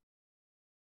पढाउनु?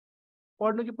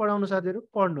 पढ्नु कि पढाउनु साथीहरू?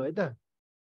 पढ्नु है त।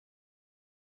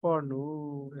 पढ्नु,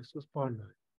 यसको पढ्नु।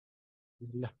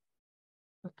 ल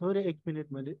थोरै 1 मिनट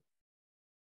मैले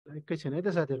एकैछिन है त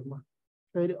साथीहरू, म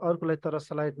फेरि अर्कोलाई तर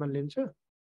स्लाइडमा लिन्छु।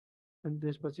 अनि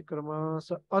त्यसपछि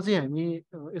क्रमशः अझै हामी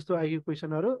यस्तो आइक्यू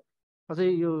क्वेसनहरू अझै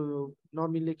यो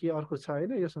नमिल्ने के अर्को छ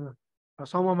होइन, योसँग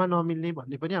समूहमा नमिल्ने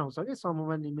भन्ने पनि आउँछ कि,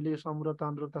 समूहमा निमिल्ने यो समूह र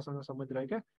तान्द्रतासँग सम्बन्धित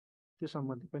रहेका त्यो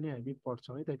सम्बन्धी पनि हामी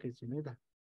पढ्छौँ है त एकैछिन है त।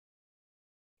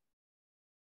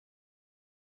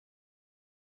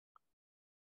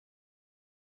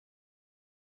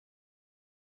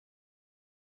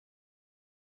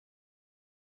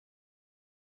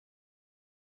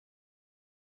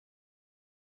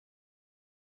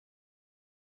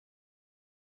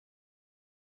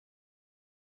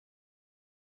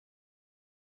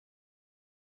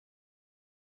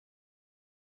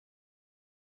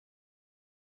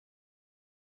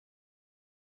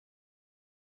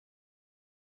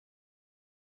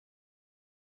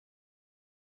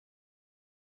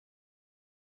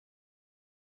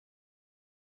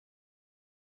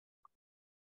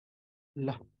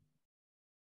 ल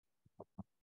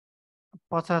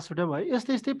 50वटा भयो।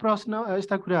 यस्तै यस्तै प्रश्न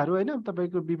यस्ता कुराहरू होइन,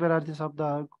 तपाईँको विपरीत शब्द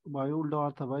भयो, उल्टो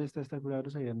अर्थ भयो, यस्ता यस्ता कुराहरू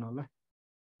छ, हेर्नु होला।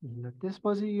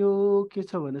 त्यसपछि यो के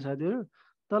छ भने साथीहरू,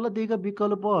 तल दिएका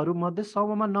विकल्पहरू मध्ये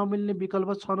समूहमा नमिल्ने विकल्प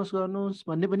छनौट गर्नुहोस्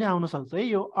भन्ने पनि आउन सक्छ है।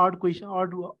 यो अड क्वेसन,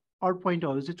 अड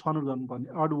पोइन्टहरू चाहिँ छनौट गर्नुपर्ने,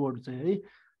 अड वर्ड चाहिँ है,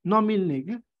 नमिल्ने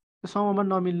कि समूहमा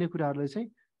नमिल्ने कुराहरूलाई चाहिँ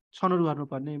छनौट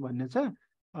गर्नुपर्ने भन्ने छ।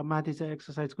 अब माथि चाहिँ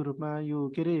एक्सर्साइजको रूपमा यो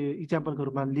के अरे इक्जाम्पलको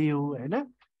रूपमा लियो होइन।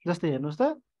 जस्तै हेर्नुहोस्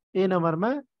त, ए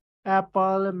नम्बरमा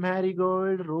एप्पल,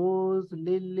 म्यारिगोल्ड, रोज,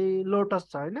 लिली, लोटस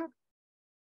छ होइन।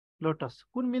 लोटस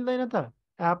कुन मिल्दैन त?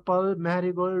 एप्पल,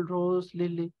 म्यारिगोल्ड, रोज,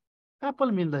 लिली।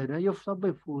 एप्पल मिल्दैन, यो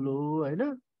सबै फुल हो होइन,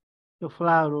 यो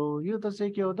फ्लावर हो, यो त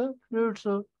चाहिँ के हो त, फ्रुट्स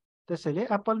हो। त्यसैले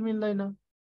एप्पल मिल्दैन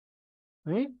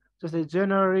है। जस्तै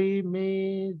जनवरी, मे,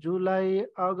 जुलाई,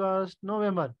 अगस्त,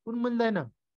 नोभेम्बर कुन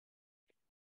मिल्दैन?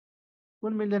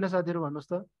 कुन मिल्दैन साथीहरू भन्नुहोस्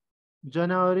त?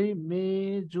 जनवरी,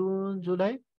 मे, जुन,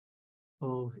 जुलाई हो।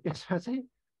 यसमा चाहिँ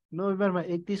नोभेम्बरमा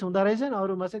 31 हुँदो रहेछन्,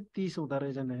 अरूमा चाहिँ 30 हुँदो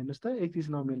रहेछन्। हेर्नुहोस् त, 31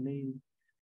 नमिल्ने।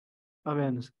 अब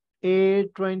हेर्नुहोस्,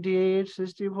 8, 28,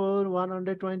 64,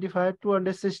 125,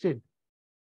 216।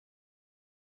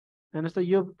 हेर्नुहोस् त,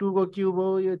 यो 2 को क्युब हो,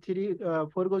 यो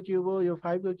 4 को क्युब हो, यो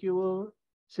 5 को क्युब हो,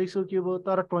 6 को क्युब हो,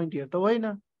 तर 20 त होइन।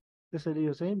 त्यसैले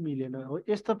यो चाहिँ मिलेन हो।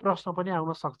 यस्तो प्रश्न पनि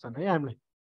आउन सक्छन् है हामीलाई।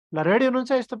 ल रेडी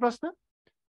हुनुहुन्छ यस्तो प्रश्न?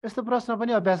 यस्तो प्रश्न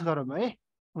पनि अभ्यास गरौँ है,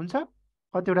 हुन्छ?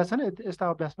 कतिवटा छन् यस्ता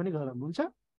अभ्यास पनि गरौँ, हुन्छ?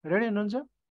 रेडी हुनुहुन्छ?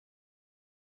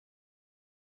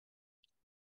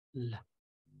 ल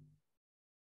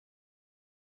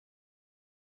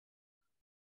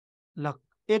ल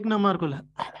 1 नम्बरको, ल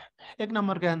 1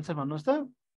 नम्बरको एन्सर भन्नुहोस् त।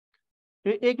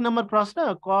 यो 1 नम्बर प्रश्न,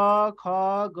 क, ख,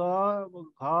 ग,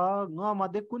 घ, ङ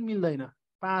मध्ये कुन मिल्दैन?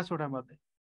 5वटा मध्ये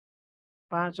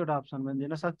 5वटा अप्सन पनि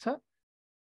दिन सक्छ।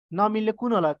 नमिल्ने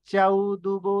कुन होला? च्याउ,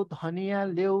 दुबो, धनियाँ,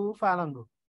 लेउ, पालङ्गो।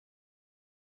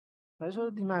 यसो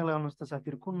दिमाग लगाउनुहोस् त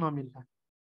साथीहरू, कुन नमिल्ला?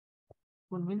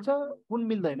 कुन मिल्छ, कुन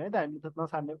मिल्दैन है त, हामी त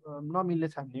नछान्ने, नमिल्ने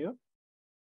छान्ने हो।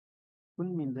 कुन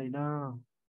मिल्दैन?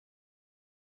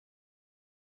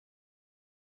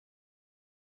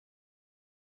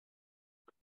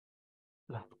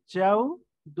 ल च्याउ,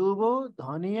 दुबो,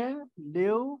 धनियाँ,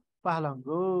 लेउ,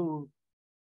 पालङ्गो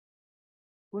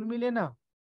कुन मिलेन?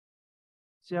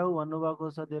 च्याउ भन्नुभएको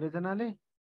छ धेरैजनाले,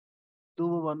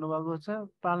 दुबो भन्नुभएको छ,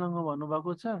 पालङ्गो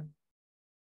भन्नुभएको छ।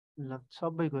 ल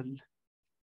सबैको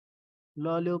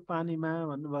लल्यो पानीमा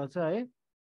भन्नुभएको छ है।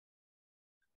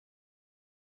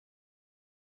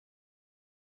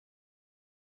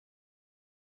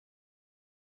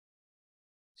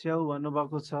 च्याउ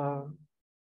भन्नुभएको छ।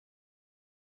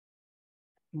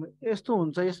 यस्तो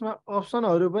हुन्छ, यसमा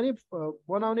अप्सनहरू पनि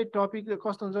बनाउने टपिक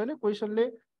कस्तो हुन्छ भने, क्वेसनले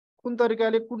कुन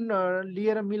तरिकाले कुन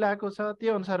लिएर मिलाएको छ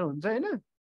त्यो अनुसार हुन्छ होइन।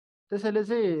 त्यसैले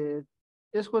चाहिँ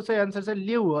यसको चाहिँ एन्सर चाहिँ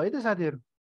लेउ हो है त साथीहरू।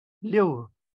 लेउ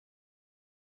हो।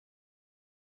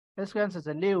 यसको एन्सर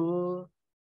चाहिँ लेउ हो।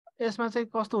 यसमा चाहिँ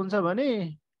कस्तो हुन्छ भने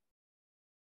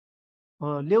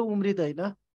लेउ उम्रिँदैन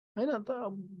होइन त।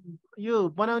 यो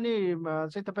बनाउने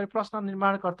चाहिँ तपाईँ प्रश्न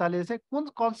निर्माणकर्ताले चाहिँ कुन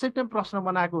कन्सेप्टमा प्रश्न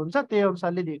बनाएको हुन्छ त्यही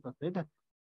अनुसारले दिएको हुन्छ है त।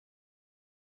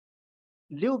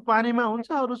 लेउ पानीमा हुन्छ,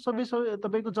 अरू सबै सबै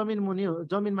तपाईँको जमिन मुनि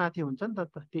जमिन माथि हुन्छ नि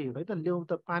त। त्यही हो है त, लेउ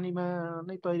त पानीमा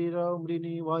नै तैरेर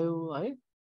उम्रिने भयो है,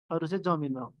 अरू चाहिँ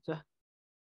जमिनमा हुन्छ।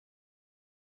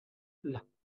 ल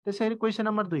त्यसरी question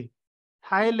number 2,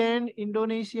 Thailand,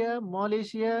 Indonesia,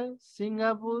 Malaysia,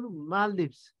 Singapore,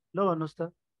 Maldives. ल भन्नुहोस् त,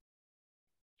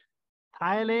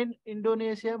 Thailand,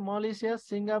 Indonesia, Malaysia,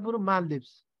 Singapore,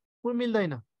 Maldives कुन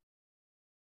मिल्दैन?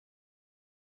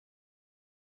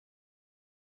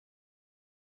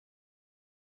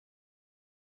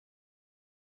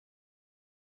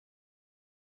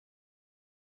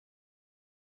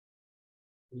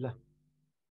 ल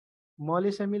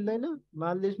मलेसिया मिल्दैन,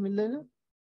 मालदिप्स मिल्दैन।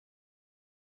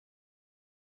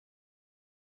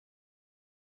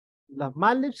 ल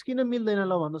मालदिप्स किन मिल्दैन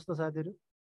ल भन्नुहोस् त साथीहरू।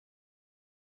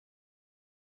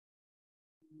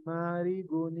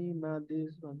 मारिगोनी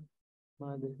मालदिप्स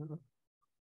मालदिप्स।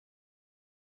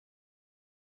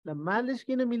 ल मालदिप्स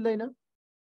किन मिल्दैन?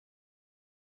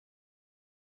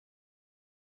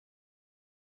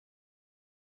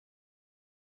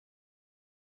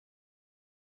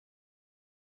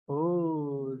 हो,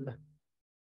 ल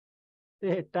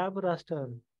ए टापु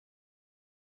राष्ट्रहरू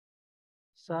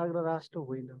सागर राष्ट्र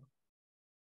होइन,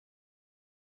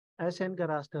 एसियनका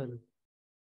राष्ट्रहरू।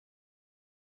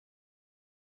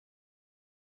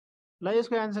 ल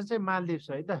यसको एन्सर चाहिँ मालदिप्स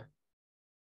है त।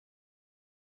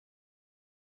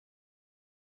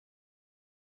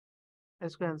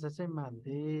 यसको एन्सर चाहिँ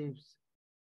मालदिप्स।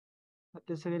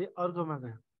 त्यसै गरी अर्कोमा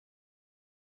गयो।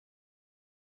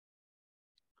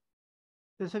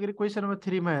 त्यसै गरी क्वेसन नम्बर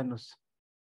 3मा हेर्नुहोस्,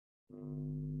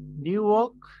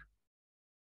 New York,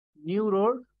 new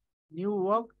road, new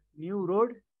walk, new road,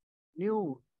 new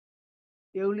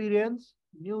aliens,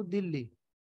 new Delhi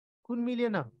कुन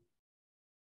मिलेन?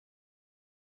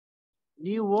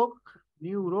 New walk,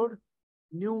 new road,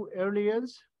 new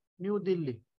aliens, new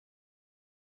Delhi.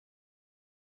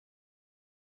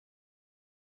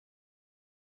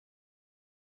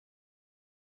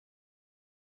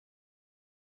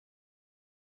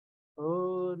 हो,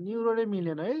 न्यू रोडै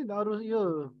मिलेन है। अरू यो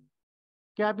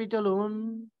क्यापिटल हुन्।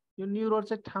 यो न्यू रोड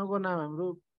चाहिँ ठाउँको नाम, हाम्रो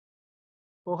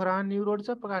पोखरामा न्यू रोड छ,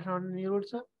 काठमाडौँ न्यू रोड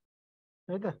छ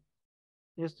है त।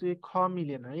 यस्तो एक ख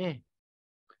मिलेन है।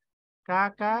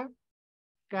 काका,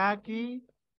 काकी,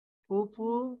 फुपू,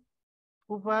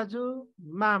 फुपाजु,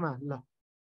 मामा। ल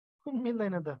कुन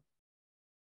मिल्दैन त?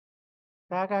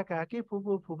 काका, काकी,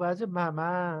 फुपू, फुपाजु, मामा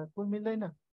कुन मिल्दैन?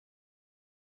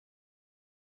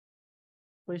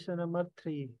 क्वेसन नम्बर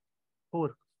 3 4,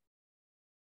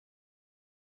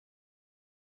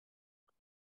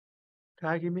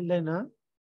 काकी मिल्दैन,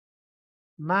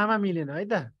 मामा मिलेन है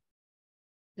त।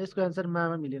 यसको एन्सर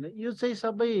मामा मिलेन। यो चाहिँ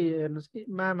सबै हेर्नुहोस् कि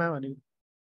मामा भनेको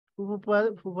फुपू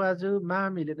फुपाजु मामा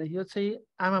मिलेन। यो चाहिँ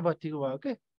आमा बत्तीको भयो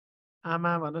के।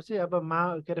 आमा भनेपछि अब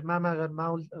के अरे मामा घर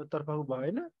माउल तर्फको भयो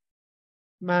होइन,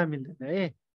 मामा मिल्दैन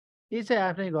है। यी चाहिँ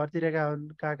आफ्नै घरतिरका हुन्,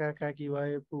 काका काकी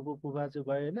भए, फुपू फुपाजु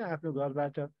भए होइन, आफ्नो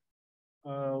घरबाट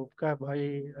का भए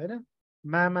होइन।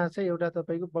 मामा चाहिँ एउटा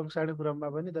तपाईँको वंशाणुक्रममा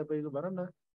पनि तपाईँको भनौँ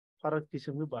न फरक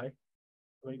किसिमको भयो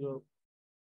तपाईँको,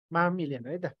 मामा मिलेन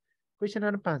है त। Question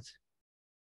number 5,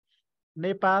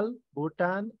 Nepal,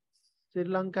 Bhutan,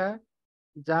 Sri Lanka,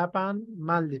 Japan,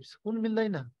 Maldives कुन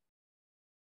मिल्दैन?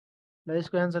 ल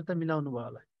यसको एन्सर त मिलाउनु भयो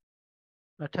होला।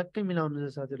 ल ठ्याक्कै मिलाउनु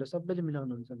छ साथीहरू, सबैले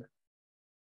मिलाउनुहुन्छ। ल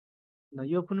ल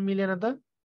यो कुन मिलेन त?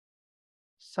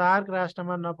 सार्क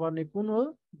राष्ट्रमा नपर्ने कुन हो?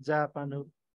 जापान हो।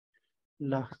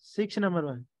 ल 6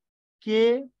 नम्बरमा, के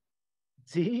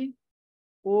जी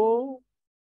ओ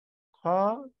ख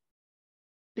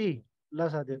टी। ल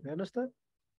साथीहरू हेर्नुहोस् त,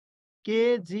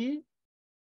 केजी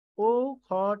ओ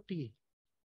ख टी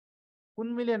कुन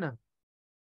मिलेन?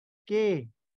 के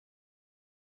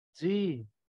जी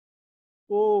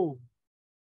ओ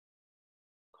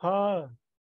ख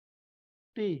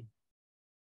टी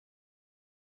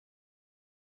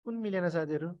कुन मिलेन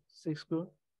साथीहरू? 6 को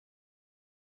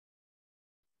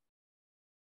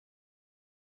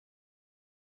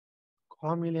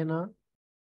ख मिलेन,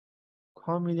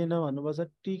 ख मिलेन भन्नुपर्छ।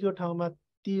 टीको ठाउँमा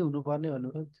ती हुनुपर्ने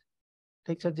भन्नुभयो।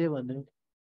 ठिक छ, जे भन्नु।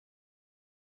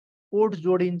 ओठ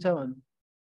जोडिन्छ भन्नु।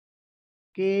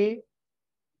 के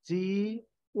जी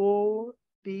ओ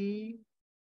टी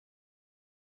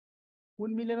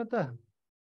कुन मिलेन त?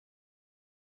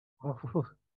 हो,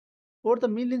 ओठ त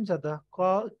मिलिन्छ त, क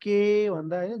के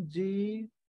भन्दा होइन, जी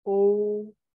ओ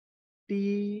टी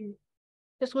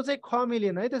यसको चाहिँ ख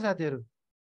मिलेन है त साथीहरू।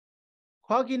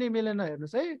 ख किन मिलेन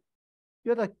हेर्नुहोस् है,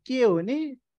 यो त के हो नि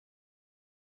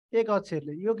एक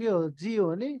अक्षरले, यो के हो जी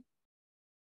हो नि,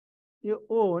 यो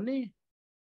ओ हो नि,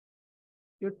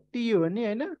 यो टी हो नि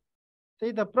होइन।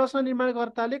 त्यही त प्रश्न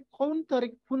निर्माणकर्ताले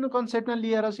कुन कन्सेप्टमा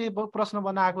लिएर चाहिँ प्रश्न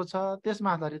बनाएको छ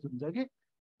त्यसमा आधारित हुन्छ कि।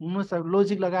 हुनसक्छ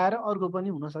लोजिक लगाएर अर्को पनि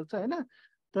हुनसक्छ होइन,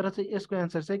 तर चाहिँ यसको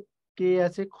एन्सर चाहिँ केया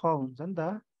चाहिँ ख हुन्छ नि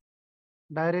त,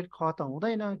 डाइरेक्ट ख त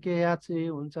हुँदैन, केया चाहिँ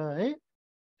हुन्छ है।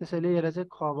 त्यसैले यसलाई चाहिँ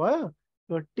ख भयो।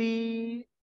 यो टी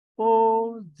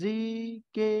ओ जी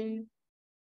के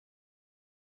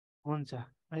हुन्छ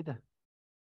है त।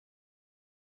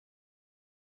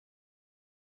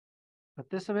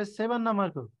 त्यसो भए 7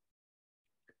 नम्बरको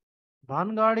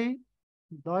धनगढी,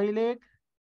 दैलेख,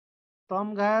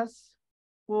 तमघास,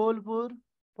 कोलपुर,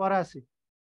 परासी।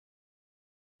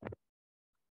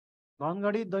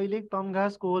 धनगढी, दैलेख,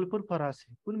 तमघास, कोहलपुर,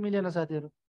 परासी कुन मिलेन साथीहरू?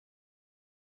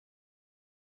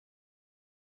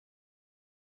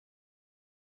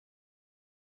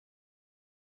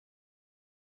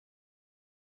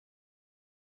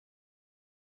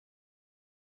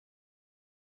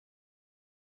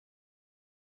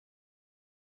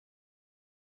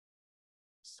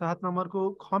 सात नम्बरको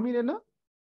ख मिलेन,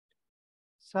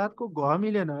 7 को घ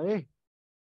मिलेन है।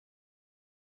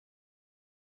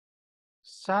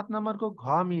 7 नम्बरको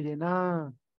घ मिलेन।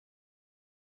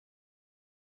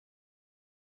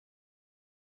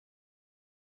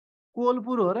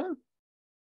 कोलपुर हो र?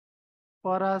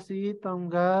 परासी,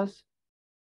 तमघास,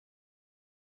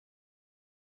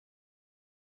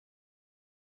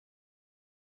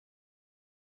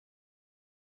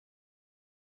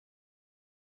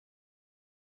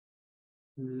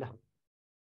 ल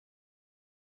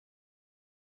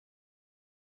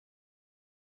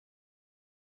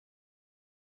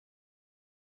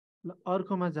ल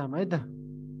अर्कोमा जाम है त।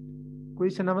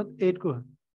 क्वेसन नम्बर 8 को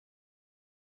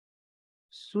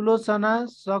सुलोचना,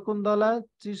 शकुन्तला,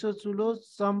 चिसो चुलो,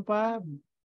 चम्पा,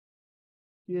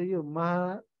 यो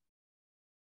महाराणा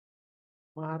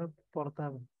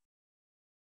प्रताप,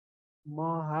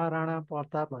 महाराणा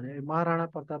प्रताप भने महाराणा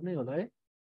प्रताप नै होला है।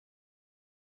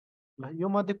 ल यो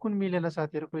मध्ये कुन मिलेन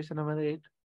साथीहरू? Question number 8।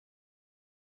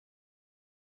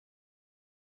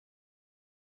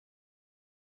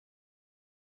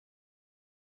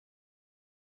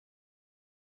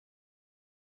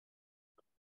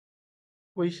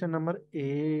 क्वेसन नम्बर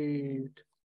 8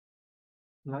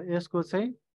 ल यसको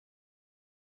चाहिँ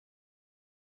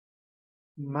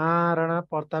महाराणा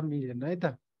प्रताप मिलेन है त।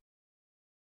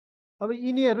 अब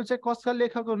यिनीहरू चाहिँ कसका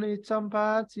लेखक हुन्? चम्पा,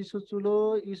 चिसो चुलो,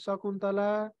 यी शकुन्तला,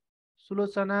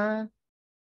 सुलोचना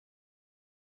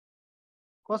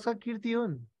कसका कृति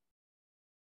हुन्?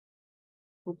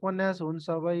 उपन्यास हुन्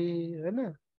सबै होइन।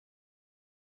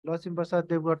 लक्ष्मीप्रसाद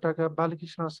देवकोटाका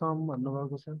बालकृष्ण सम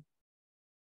भन्नुभएको छ,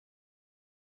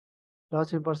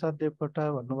 लक्ष्मीप्रसाद देवकोटा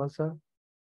भन्नुभएको छ।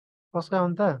 कसका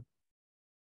हुन् त?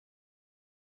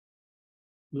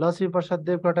 लक्ष्मीप्रसाद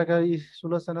देवकोटाका यी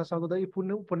सुलोचना शकुन्तला यी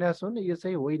पुण्य उपन्यास हुन्, यो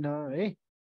चाहिँ होइन है।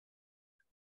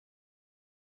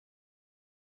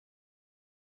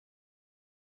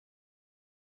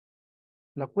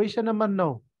 ल क्वेसन नम्बर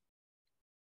 9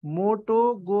 मोटो,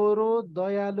 गोरो,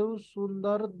 दयालु,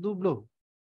 सुन्दर, दुब्लो।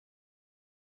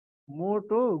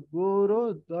 मोटो, गोरो,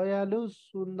 दयालु,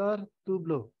 सुन्दर,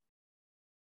 दुब्लो।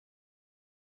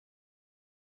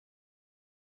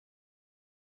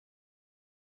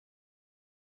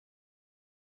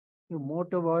 यो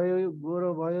मोटो भयो,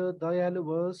 गोरो भयो, दयालु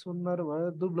भयो, सुन्दर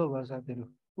भयो, दुब्लो भयो साथीहरू,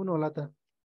 कुन होला त?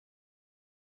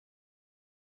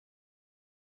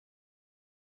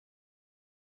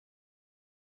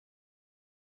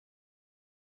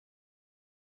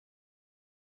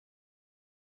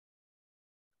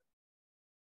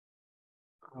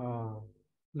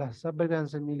 ल सबैको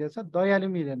एन्सर मिलेछ, दयालु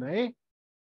मिलेन है।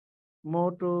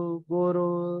 मोटो, गोरो,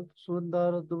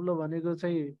 सुन्दर, दुब्लो भनेको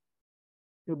चाहिँ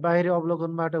यो बाहिरी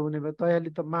अवलोकनबाट हुने भयो। दयालु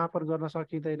त मापन गर्न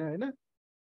सकिँदैन होइन,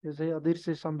 यो चाहिँ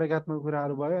अदृश्य संवेगात्मक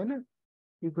कुराहरू भयो होइन।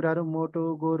 यी कुराहरू मोटो,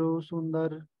 गोरो, सुन्दर,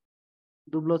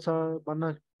 दुब्लो छ भन्न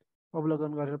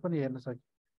अवलोकन गरेर पनि हेर्न सकिन्छ।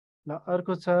 ल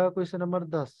अर्को छ क्वेसन नम्बर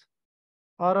 10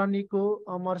 अरनिको,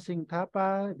 अमरसिंह थापा,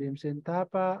 भीमसेन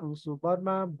थापा, अंशु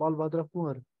वर्मा, बलभद्र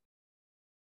कुँवर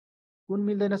कुन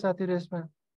मिल्दैन साथीहरू यसमा?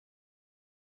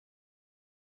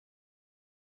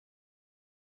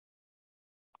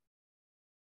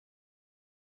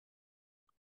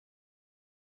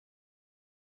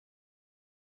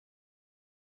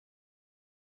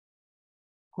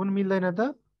 कुन मिल्दैन त?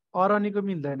 अरनिको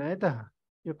मिल्दैन है त।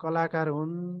 यो कलाकार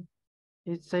हुन्,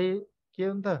 यी चाहिँ के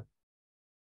हुन् त?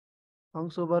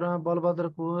 अंशु वर्मा, बलभद्र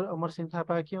कुँवर, अमरसिंह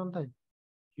थापा के हुन् त?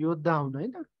 योद्धा हुनु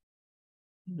होइन।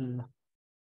 ल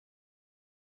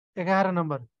 11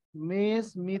 नम्बर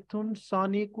मेष मिथुन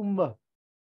शनि कुम्भ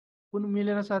कुन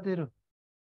मिलेन साथीहरू?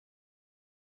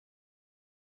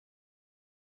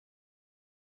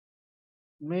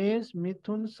 मेष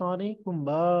मिथुन शनि कुम्भ।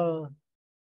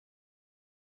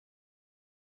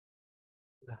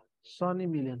 शनि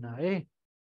मिलेन है,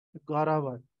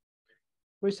 गराबर।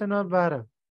 क्वेसन नम्बर 12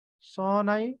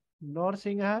 सहनाई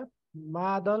नरसिंहा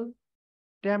मादल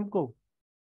ट्याम्को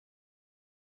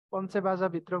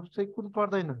पञ्चेबाजाभित्र चाहिँ कुन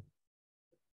पर्दैन?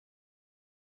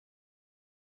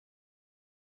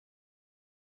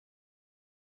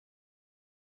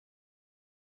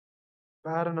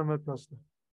 12 नम्बर प्रश्न।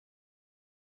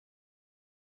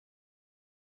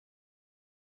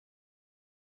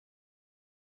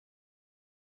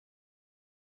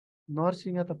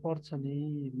 नरसिंह त पर्छ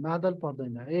नि, मादल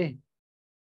पर्दैन ए।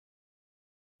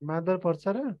 मादल पर्छ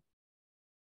र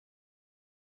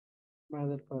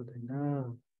मादल पर्दैन।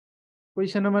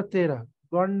 क्वेसन नम्बर 13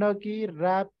 गण्डकी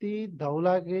राप्ती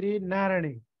धौलागिरी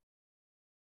नारायणी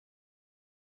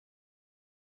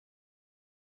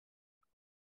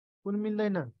कुन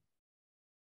मिल्दैन?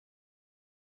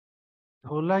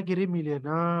 धौलागिरी मिलेन,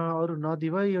 अरू नदी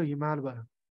भयो यो हिमाल भयो।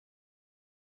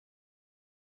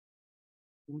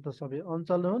 हुन त सबै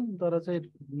अञ्चल हुन् तर चाहिँ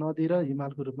नदी र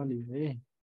हिमालको रूपमा लियो है।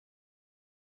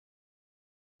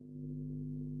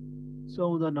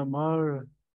 14 नम्बर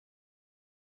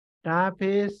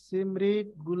टाँफे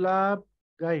सिमरिक गुलाब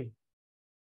गाई।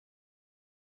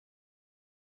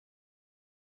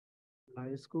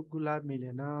 यसको गुलाब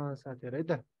मिलेन साथीहरू है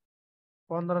त।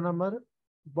 15 नम्बर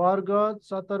वर्ग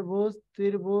चतुर्भुज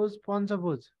त्रिभुज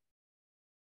पञ्चभुज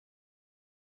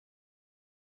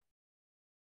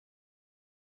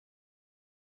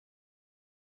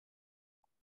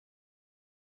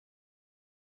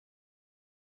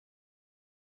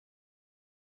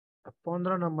अब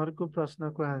 15 नम्बरको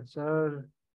प्रश्नको आन्सर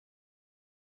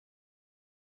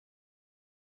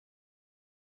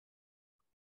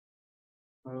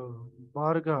हो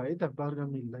वर्ग है त, वर्ग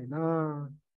मिल्दैन।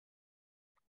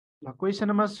 ल क्वेसन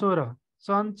नम्बर 16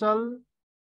 चञ्चल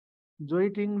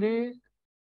जोइटिङले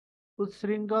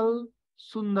उच्छृङ्खल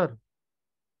सुन्दर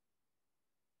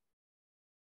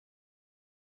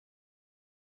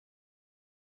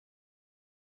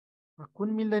कुन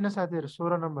मिल्दैन साथीहरू?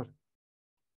 16 नम्बर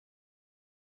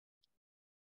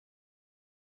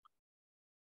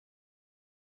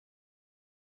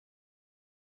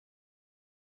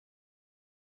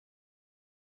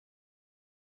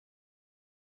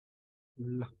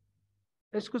ल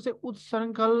यसको चाहिँ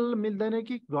उच्छृङ्खल मिल्दैन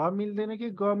कि घ मिल्दैन कि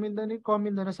ग मिल्दैन कि क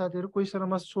मिल्दैन साथीहरू? क्वेसन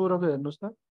नम्बर 16 को हेर्नुहोस्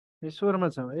त। ए 16 मा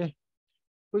छ ए।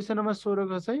 क्वेसन नम्बर 16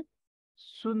 को चाहिँ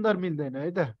सुन्दर मिल्दैन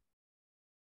है त।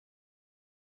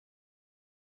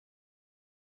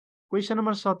 क्वेसन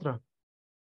नम्बर 17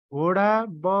 घोडा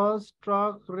बस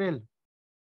ट्रक रेल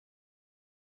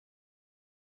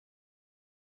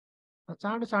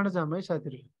चाँडो चाँडो जाम है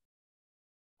साथीहरू।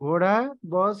 घोडा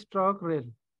बस ट्रक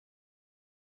रेल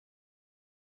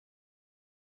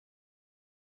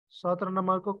 17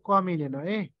 नम्बरको क मिलेन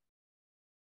है,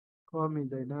 क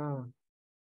मिल्दैन।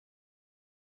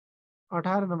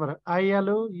 18 number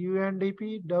ILO UNDP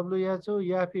WHO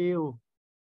FAO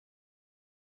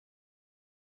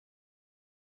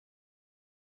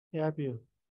FAO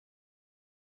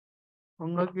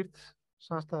अङ्गीकृत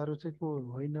संस्थाहरू चाहिँ को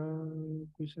होइन?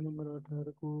 क्वेसन नम्बर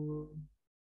 18 को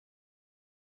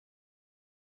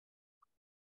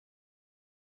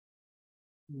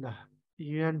ल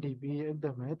युएनडिपी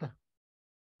एकदम है त,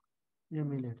 यो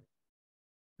मिल्यो।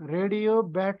 Radio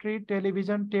battery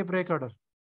television tape recorder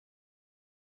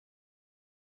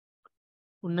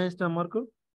 19 नम्बरको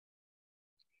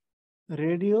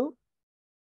radio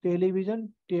television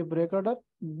tape recorder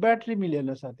battery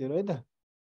मिलेन साथीहरू है त।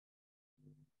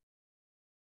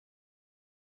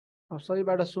 अब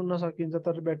सहीबाट सुन्न सकिन्छ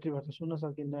तर ब्याट्रीबाट सुन्न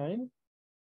सकिन्न है।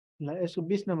 ल यसको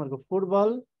 20 नम्बरको football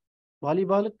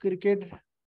volleyball cricket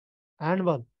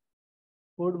handball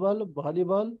football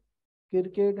volleyball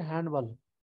cricket handball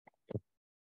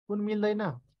कुन मिल्दैन?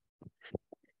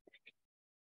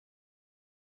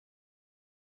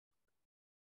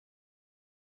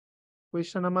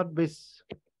 क्वेसन नम्बर 20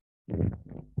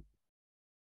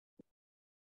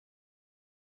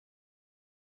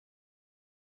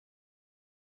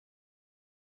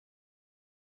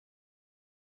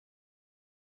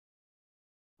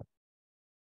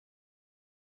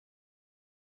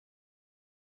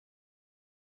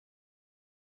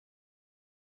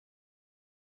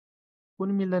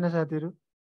 कुन मिल्दैन साथीहरू?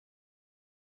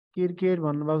 क्रिकेट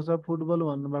भन्नुभएको छ, फुटबल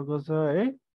भन्नुभएको छ है।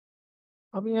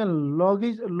 अब यहाँ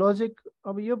लजिक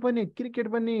अब यो पनि क्रिकेट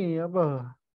पनि अब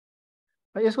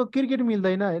यसको क्रिकेट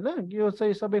मिल्दैन होइन, यो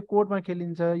चाहिँ सबै कोर्टमा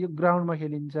खेलिन्छ, यो ग्राउन्डमा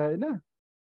खेलिन्छ होइन।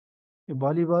 यो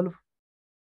भलिबल,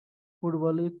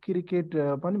 फुटबल, यो क्रिकेट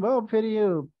पनि भयो। अब फेरि यो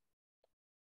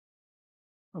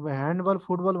अब ह्यान्डबल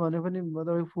फुटबल भने पनि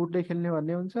तपाईँ फुटले खेल्ने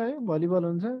भन्ने हुन्छ है, भलिबल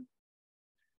हुन्छ।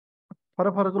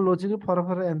 फरक फरकको लोजिक फरक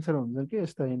फरक एन्सर हुन्छ कि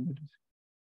यस्तो यहाँनिर।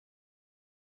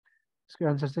 यसको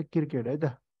एन्सर चाहिँ क्रिकेट है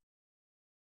त।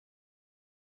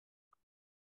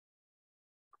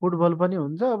 फुटबल पनि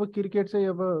हुन्छ, अब क्रिकेट चाहिँ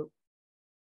अब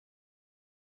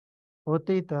हो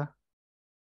त्यही त।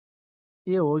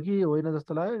 ए हो कि होइन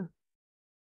जस्तो लाग्यो।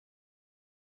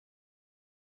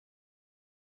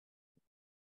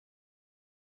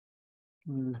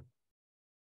 ल,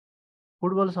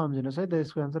 फुटबल सम्झिनुहोस् है त,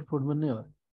 यसको एन्सर फुटबल नै हो।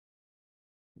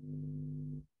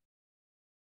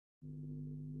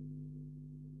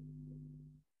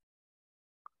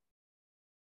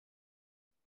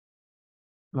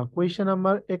 ल क्वेसन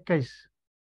नम्बर 21।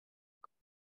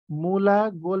 मुला,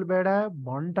 गोलबेडा,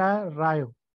 भन्टा,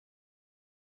 रायो।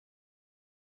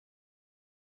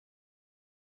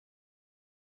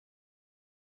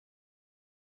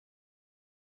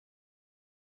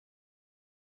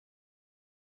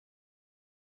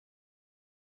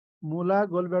 मुला,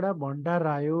 गोलबेडा, भन्टा,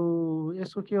 रायो।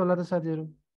 यसको के होला त साथीहरू?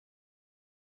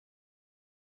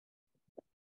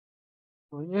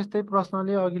 हो, यस्तै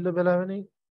प्रश्नले अघिल्लो बेला पनि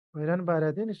हैरान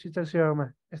पारेको थियो नि, शिक्षक सेवामा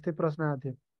यस्तै प्रश्न आएको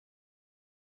थियो।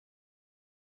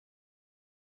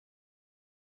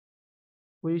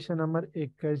 क्वेसन नम्बर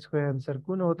 21 को एन्सर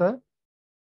कुन हो त?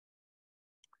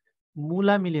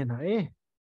 मुला मिलेन है।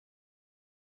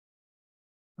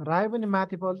 रायो पनि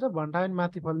माथि फल्छ, भन्टा पनि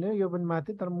माथि फल्ने हो, यो पनि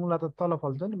माथि, तर मुला त तल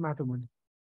फल्छ नि माटो मुनि।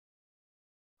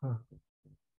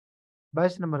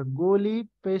 22 नम्बर, गोली,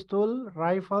 पेस्तोल,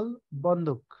 राइफल,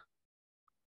 बन्दुक।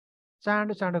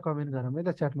 चाँडो चाँडो कमेन्ट गरौँ है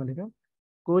त च्याटमा लेखौँ।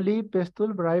 गोली,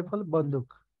 पेस्तोल, राइफल,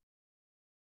 बन्दुक।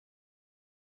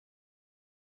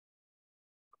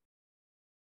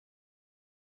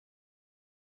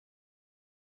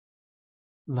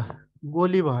 ल,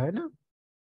 गोली भएन।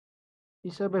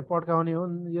 यी सबै पड्काउने हो,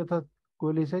 यो त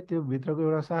गोली चाहिँ त्यो भित्रको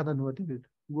एउटा साधन हो, त्यो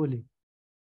गोली।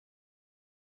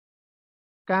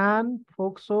 कान,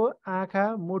 फोक्सो, आँखा,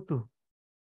 मुटु।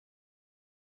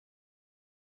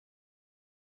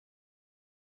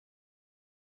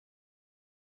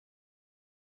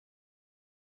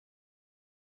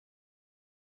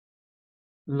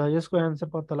 ल यसको एन्सर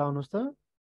पत्ता लगाउनुहोस् त।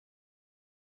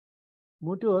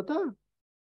 मुटु हो त।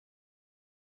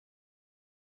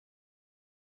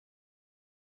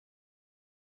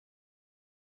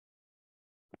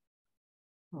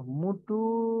 मुटु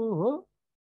हो।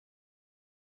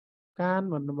 कान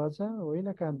भन्नुभएको छ,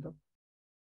 होइन कान त।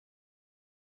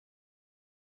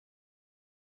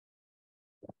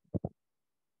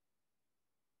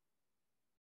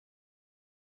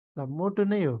 ल मुटु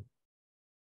नै हो।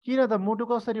 किन त मुटु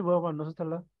कसरी भयो भन्नुहोस् त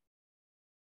ल।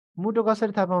 मुटु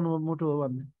कसरी थाहा पाउनु मुटु हो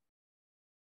भन्ने?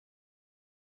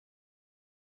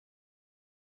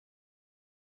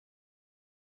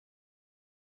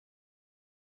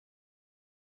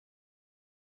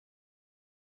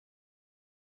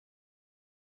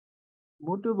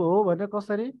 मुटु हो भने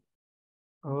कसरी?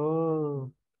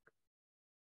 हो,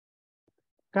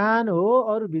 कान हो,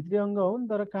 अरू भित्री अङ्ग हो नि,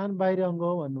 तर कान बाहिरी अङ्ग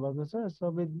हो भन्नुभएको छ।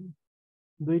 सबै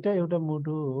दुईटा एउटा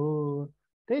मुटु हो।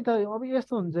 त्यही त। अब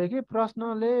यस्तो हुन्छ कि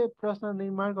प्रश्न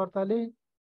निर्माणकर्ताले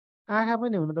आँखा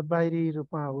पनि हुन त बाहिरी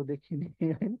रूपमा हो देखिने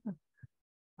होइन।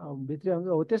 अब भित्री अङ्ग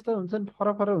हो, त्यस्तो हुन्छ नि,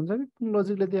 फरक फरक हुन्छ कि कुन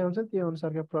लोजिकले देखाउँछ त्यो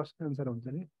अनुसारको प्रश्न एन्सर हुन्छ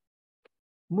नि।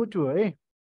 मुटु हो है।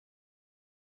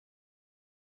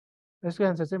 यसको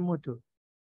एन्सर चाहिँ मुटु।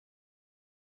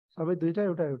 सबै दुईटा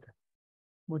एउटा एउटा,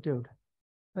 मुटु एउटा।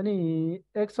 अनि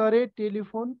x-ray,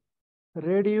 telephone,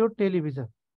 radio, television.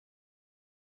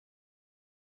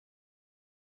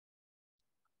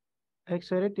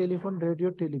 X-ray, telephone, radio,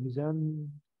 television.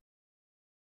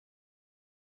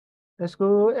 यसको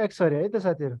एक्सरे है त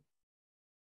साथीहरू।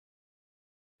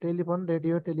 Telephone,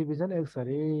 radio, television,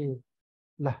 x-ray.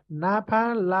 ल, नाफा,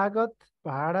 लागत,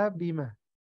 भाडा, बिमा।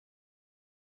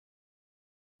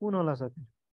 कुन होला साथी?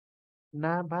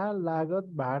 नाफा, लागत,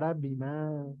 भाडा, बिमा।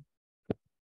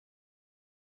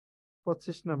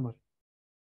 25 नम्बर।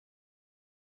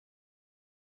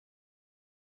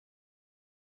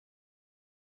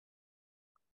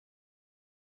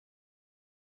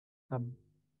 अब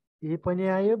ए पनि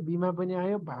आयो, बिमा पनि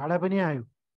आयो, भाडा पनि आयो,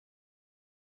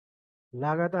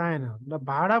 लागत आएन। ल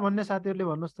भाडा भन्ने साथीहरूले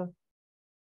भन्नुहोस् त।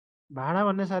 भाडा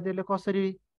भन्ने साथीहरूले कसरी?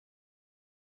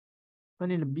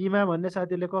 अनि बिमा भन्ने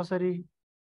साथीहरूले कसरी?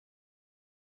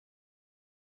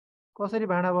 कसरी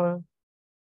भाडा भयो?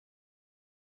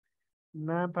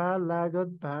 नाफा, लागत,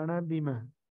 भाडा, बिमा।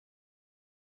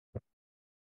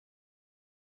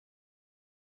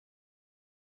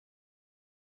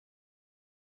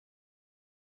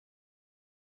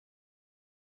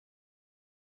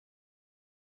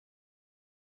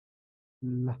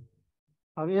 ल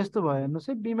अब यस्तो भयो हेर्नुहोस्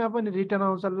है, बिमा पनि रिटर्न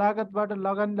आउँछ, लागतबाट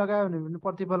लगानी लगायो भने पनि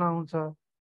प्रतिफल आउँछ,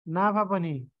 नाफा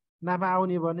पनि, नाफा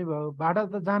आउने भने भयो, भाडा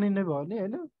त जाने नै भयो नि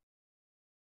होइन।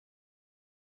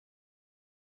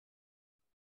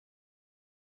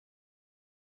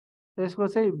 त्यसको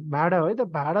चाहिँ भाडा हो है त,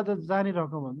 भाडा त जाने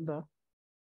रकम हो नि त।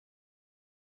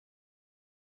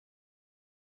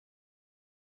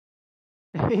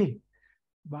 ए,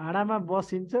 भाडामा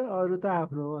बसिन्छ अरू त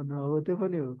आफ्नो भन्नु हो, त्यो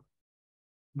पनि हो।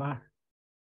 भा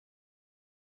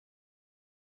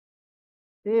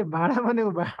ए भाडा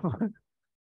भनेको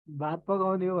भात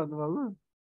पकाउने हो भन्नुभएको।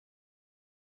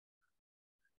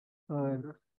 होइन,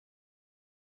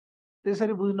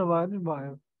 त्यसरी बुझ्नुभयो नि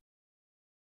भयो।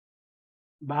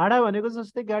 भाडा भनेको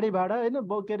जस्तै गाडी भाडा होइन,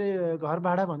 के अरे घर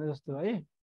भाडा भने जस्तो है।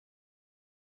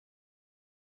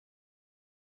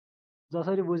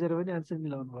 जसरी बुझेर पनि एन्सर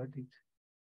मिलाउनु भयो, ठिक छ।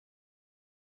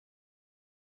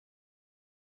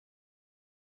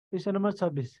 Question number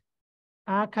 26।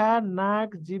 आँखा,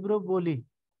 नाक, जिब्रो, बोली।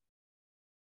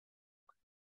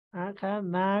 आँखा,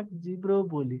 नाक, जिब्रो,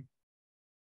 बोली।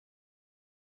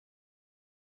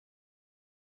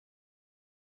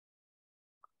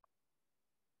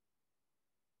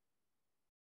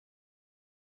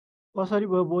 कसरी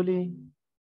भयो बोली?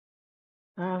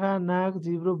 आँखा, नाक,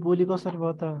 जिब्रो, बोली कसरी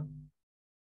भयो त?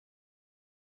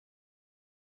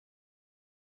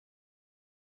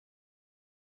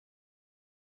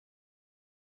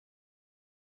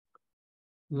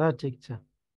 ल ठिक छ।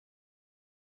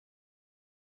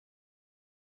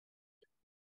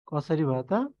 कसरी भयो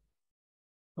त?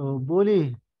 बोली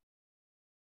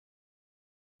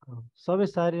सबै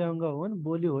शारीरिक अङ्ग हुन्,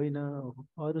 बोली होइन।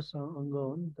 अरू अङ्ग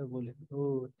हुन् त बोली हो।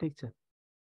 ठिक छ,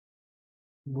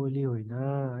 बोली होइन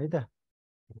है त।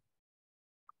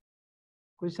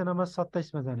 क्वेसन नम्बर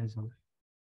 27मा जानेछौँ।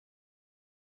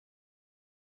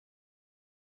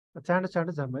 चाँडो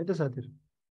चाँडो जाऊँ है त साथीहरू।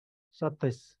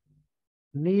 27।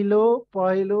 निलो,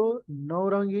 पहेँलो,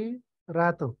 नौरङ्गी,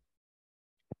 रातो।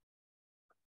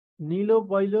 निलो,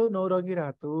 पहेँलो, नौरङ्गी,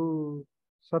 रातो।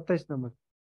 27 नम्बर।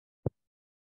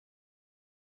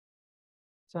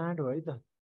 चाँडो है त।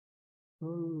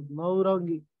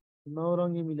 नौरङ्गी,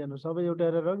 नौरङ्गी मिलेन, सबै एउटा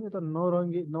एउटा रङ त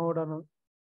नौरङ्गी, नौवटा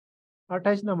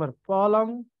 28 नम्बर।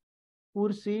 पलङ,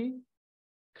 कुर्सी,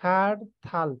 खाट,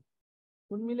 थाल।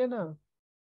 कुन मिलेन?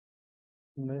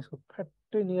 यसको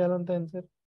फ्याट्टै निकाल त एन्सर।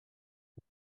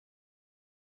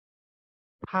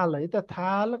 थाल है त,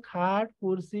 थाल, खाट,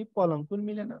 कुर्सी, पलङ, कुन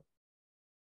मिलेन?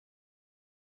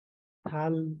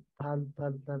 थाल, थाल,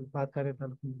 थाल, थाल, भात खाने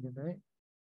थाल कुन मिलेन है।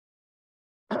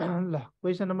 ल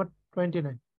क्वेसन नम्बर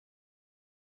 29।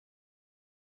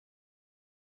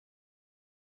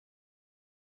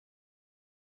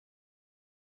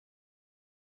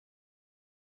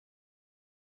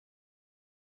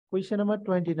 Question number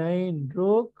 29।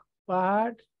 रोक,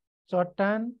 पहाड,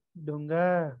 चट्टान, ढुङ्गा।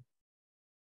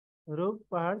 रोक,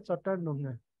 पहाड, चट्टान,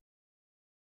 ढुङ्गा।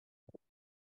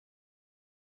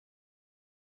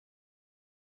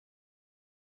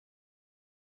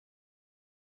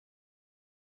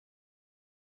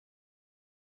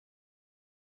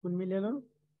 कुन मिलेन?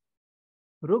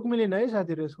 रुख मिलेन है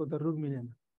साथीहरू, यसको त रुख मिलेन।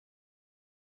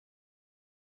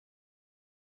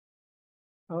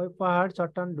 अब पहाड,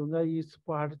 चट्टान, ढुङ्गा, यी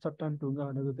पहाड, चट्टान, ढुङ्गा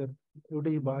भनेको त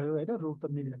एउटै भयो होइन, रुख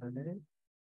त मिलेन नै।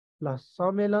 ल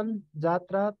सम्मेलन,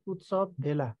 जात्रा, उत्सव,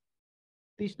 भेला।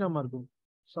 30 नम्बरको।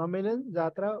 सम्मेलन,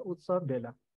 जात्रा, उत्सव,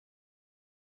 भेला,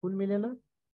 कुन मिलेन?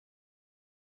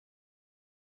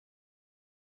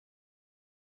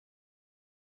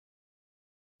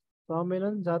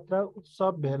 सम्मेलन, जात्रा,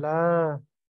 उत्सव, भेला।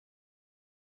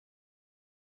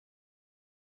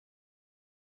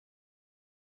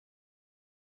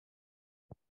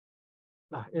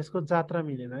 ल यसको जात्रा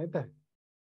मिलेन है त।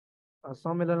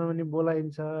 सम्मेलनमा पनि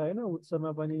बोलाइन्छ होइन,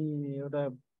 उत्सवमा पनि एउटा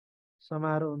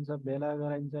समारोह हुन्छ, भेला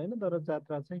गराइन्छ होइन, तर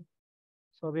जात्रा चाहिँ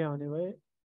सबै आउने भए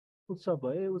उत्सव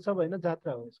भयो, उत्सव होइन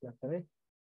जात्रा हो यसको अर्थ है।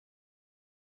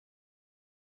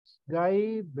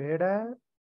 गाई, भेडा,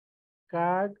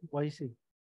 काग, भैँसी।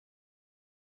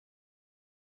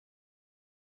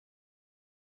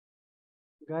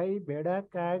 गाई, भेडा,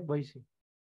 काग, भैँसी।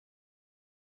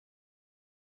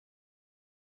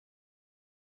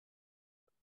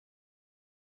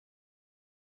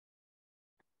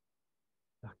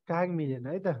 काग मिलेन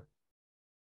है त।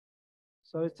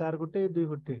 सबै चार खुट्टे, दुई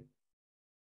खुट्टे,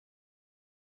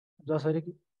 जसरी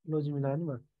कि लोजी मिलायो नि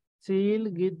भयो। चिल,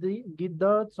 गिद्दी, गिद्ध,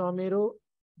 चमेरो,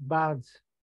 बाज।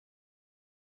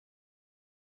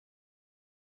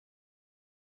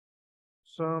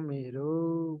 चमेरो।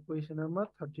 क्वेसन नम्बर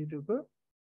 32 को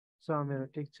चमेरो,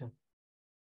 ठिक छ।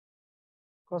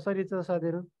 कसरी छ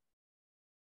साथीहरू?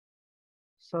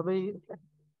 सबै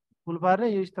फुलबार नै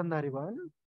यो स्तनधारी भयो होइन?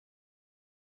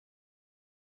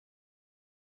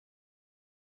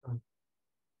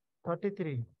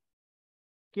 33।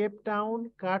 केप टाउन,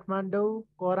 काठमाडौँ,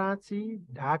 कराची,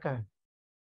 ढाका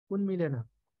कुन मिलेन?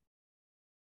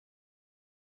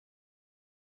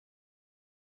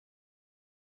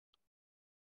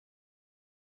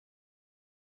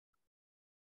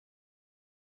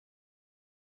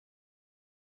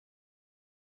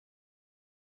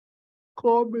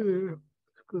 कम मिलेन।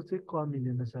 यसको चाहिँ कम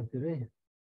मिलेन साथीहरू है।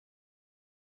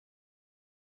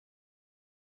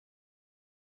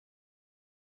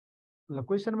 ल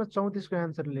क्वेसन नम्बर 34 को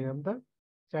एन्सर लेखौँ त।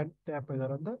 च्याट ट्याप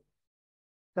गरौँ त।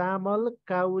 चामल,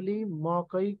 काउली,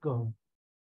 मकै, गहुँ।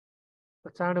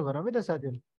 चाँडो गरौँ है त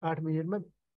साथीहरू, 8 मिनटमा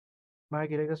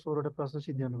बाँकी रहेका 16वटा प्रश्न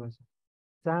सिद्ध्याउनु पर्छ।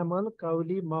 चामल,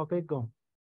 काउली, मकै, गहुँ।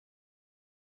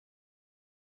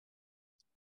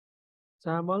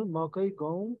 चामल, मकै,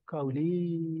 गहुँ, काउली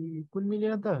कुन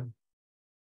मिलेन त?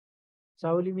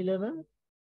 चाउली मिलेन,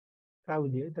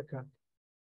 काउली है त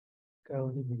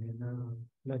काउली मिलेन।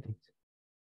 ल ठिक छ।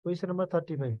 Question number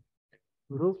 35।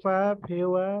 रूपा,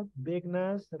 फेवा,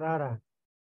 बेगनास, रारा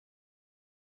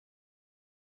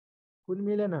कुन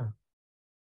मिलेन?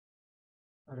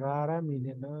 रारा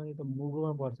मिलेन, यो त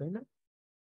मुगोमा पर्छ होइन।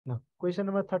 ल क्वेसन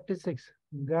नम्बर 36।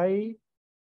 गाई,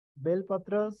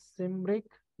 बेलपत्र, सिमरिक,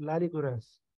 लालीगुराँस।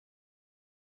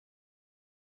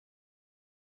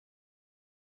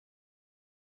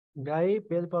 गाई,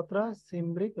 बेलपत्र,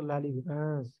 सिमरिक,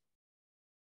 लालीगुराँस।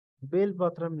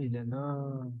 बेलपत्र मिलेन।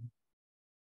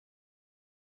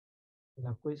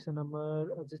 ल क्वेसन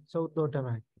नम्बर अझै 14वटा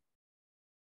बाँकी।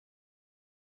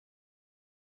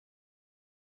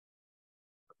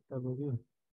 कता पुग्यो?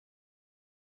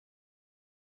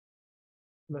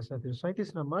 ल साथीहरू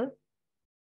 37 नम्बर।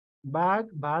 बाघ,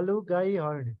 भालु, गाई,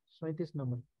 हरिण 37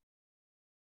 नम्बर।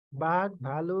 बाघ,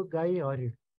 भालु, गाई,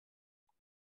 हरिण।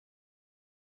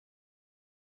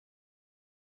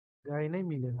 गाई नै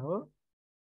मिलेन हो।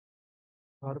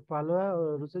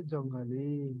 घरपालुवाहरू चाहिँ जङ्गली।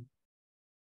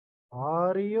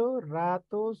 हरियो,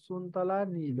 रातो, सुन्तला,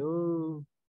 निलो।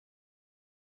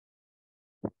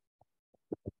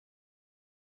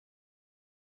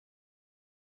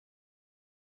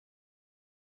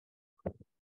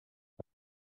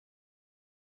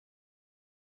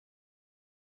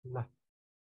 ल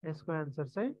यसको एन्सर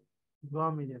चाहिँ ग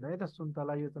मिलेन है त।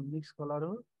 सुन्तला यो त मिक्स कलर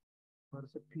हो, अरू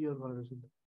चाहिँ प्योर कलर हो सुन्तला।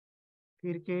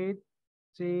 Cricket,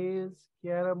 chess,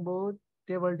 carrom board,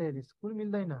 table tennis कुन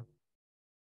मिल्दैन?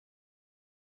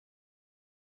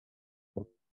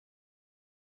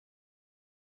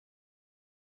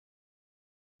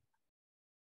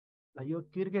 ल यो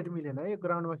क्रिकेट मिलेन है,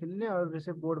 ग्राउन्डमा खेल्ने, अरू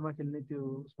चाहिँ बोर्डमा खेल्ने, त्यो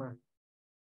उसमा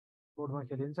बोर्डमा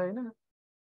खेलिन्छ होइन।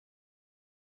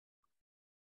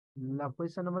 ल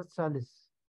क्वेसन नम्बर 40।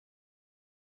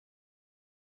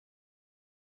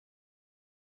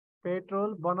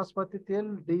 पेट्रोल, वनस्पति तेल,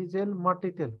 डिजेल,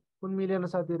 मट्टी तेल कुन मिलेन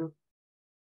साथीहरू?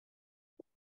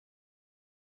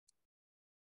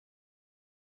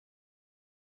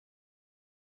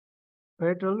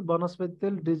 पेट्रोल, वनस्पति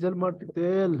तेल, डिजेल, मट्टी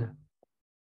तेल।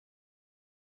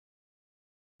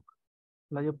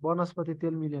 ल यो वनस्पति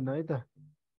तेल मिलेन है त।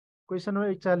 Question number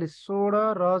 41। स्वर्ण,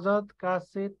 रजत,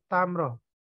 काँस्य, ताम्र।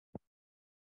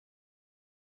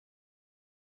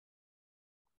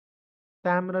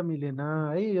 ताम्र मिलेन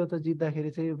है, यो त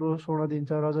जित्दाखेरि चाहिँ स्वर्ण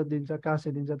दिन्छ, रजत दिन्छ,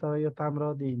 काँस्य दिन्छ, तर यो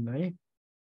ताम्र दिइन्न है।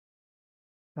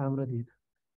 ताम्र दिइन्।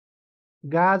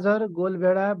 गाजर,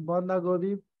 गोलभेडा,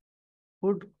 बन्दागोबी,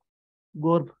 फुड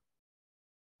गोर्भ।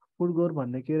 फुड गोर्भ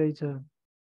भन्ने के रहेछ?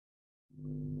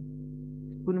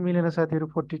 कुन मिलेन साथीहरू?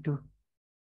 42।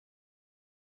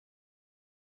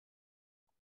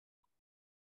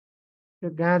 यो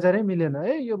गाजरै मिलेन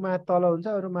है, यो तल हुन्छ,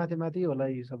 अरू माथि माथि होला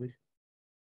यी सबै।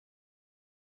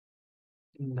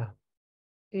 ल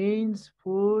इन्च,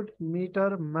 फुट,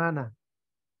 मिटर, माना।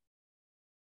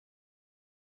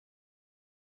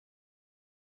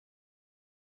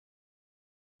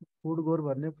 फुड गोर्भ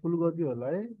भन्ने फुलकोपी होला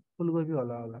है, फुलकोपी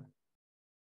होला होला।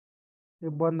 यो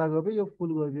बन्दाकोपी, यो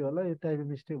फुलकोपी होला, यो टाइप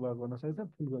मिस्टेक भएको हुनसक्छ,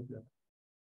 फुलकोपी होला।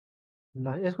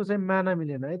 ल यसको चाहिँ माना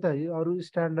मिलेन है त, यो अरू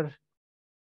स्ट्यान्डर्ड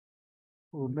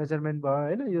मेजरमेन्ट भयो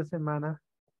होइन, यो चाहिँ माना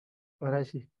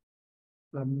भराइसी।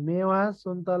 ल मेवा,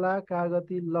 सुन्तला,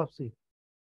 कागती, लप्सी।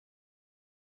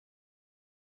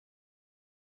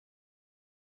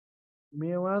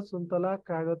 मेवा, सुन्तला,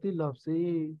 कागती, लप्सी।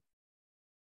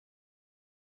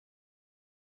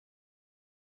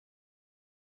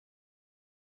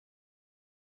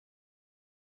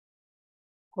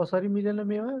 कसरी मिलेन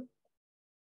मेवा?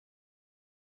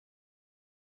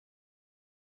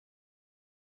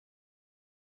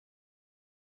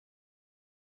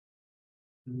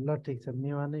 ल ठिक छ,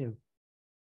 मेवा नै हो।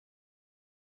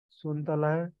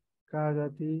 सुन्तला,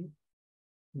 कागती,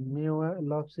 मेवा,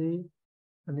 लप्सी,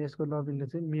 अनि यसको नमिल्ने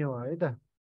चाहिँ मेवा है त।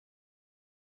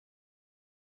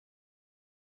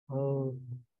 हो।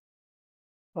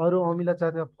 अरू अमिला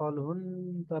जातका फल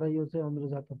हुन्, तर यो चाहिँ अमिलो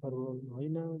जातको फल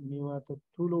होइन। मेवा त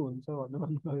ठुलो हुन्छ भन्नु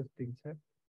भन्नुभयो, ठिक छ।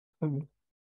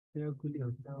 मेवा गुली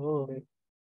हुन्छ हो।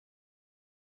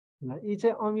 ल, यी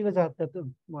चाहिँ अमिलो जातका त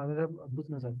भनेर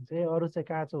बुझ्न सकिन्छ है। अरू चाहिँ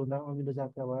काँचो हुँदा अमिलो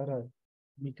जातका भएर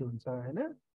मिठो हुन्छ होइन।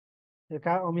 यो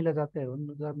अमिलो जातकै हुन्,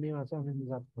 र मेवा चाहिँ अमिलो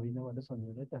जातको होइन भनेर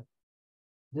सम्झिनु है त।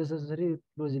 जसरी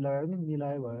लोजी लगायो नि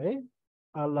मिलायो भयो है।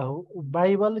 अल्लाह हो।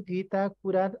 बाइबल, गीता,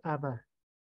 कुरान, आमा,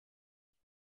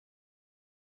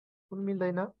 कुन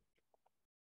मिल्दैन?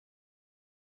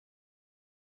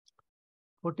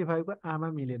 45 को आमा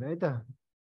मिलेन है त।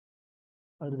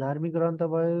 अरू धार्मिक ग्रन्थ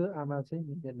भयो, आमा चाहिँ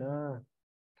मिलेन।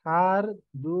 थार,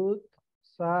 दुध,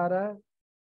 सारा,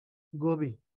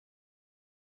 गोबी।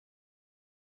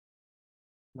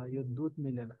 ल, यो दुध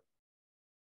मिलेन।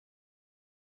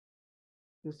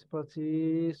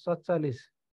 त्यसपछि 47,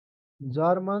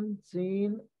 जर्मन,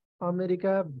 चीन,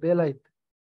 अमेरिका, बेलायत।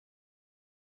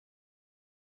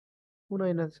 कुन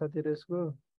होइन साथीहरू यसको?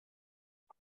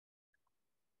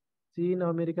 चीन,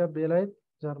 अमेरिका, बेलायत,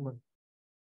 जर्मन।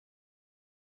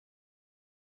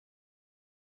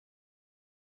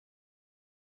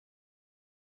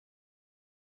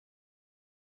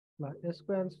 ल,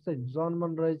 यसको एन्सर चाहिँ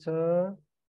जर्मन रहेछ।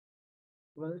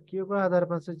 के को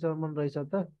आधारमा चाहिँ जर्मन रहेछ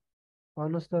त?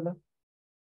 भन्नुहोस् त ल।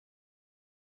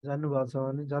 जान्नुभएको छ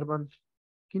भने जर्मन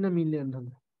किन मिलेन त?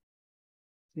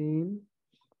 चीन,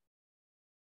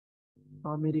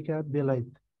 अमेरिका,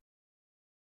 बेलायत,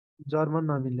 जर्मन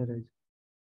नमिल्ने रहेछ।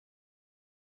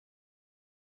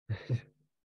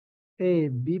 ए,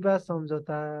 विवाह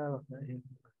सम्झौता भन्दाखेरि।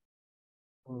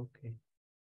 ओके।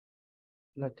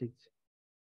 ल ठिक छ।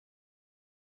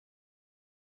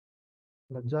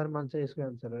 ल, जर्मन चाहिँ यसको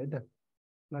एन्सर हो है त।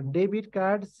 ल, debit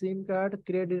card, SIM card,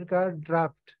 credit card,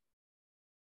 draft.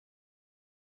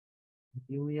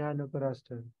 युएनको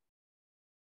राष्ट्र।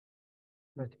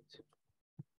 ल ठिक छ।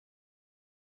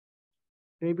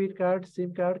 Debit card,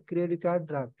 SIM card, credit card,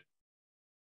 draft.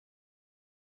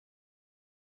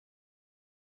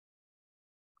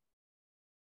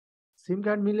 SIM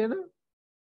card मिलेन?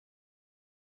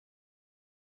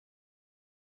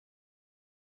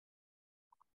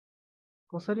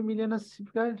 कसरी मिलेन सिम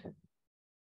कार्ड?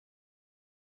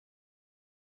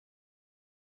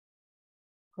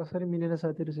 कसरी मिलेन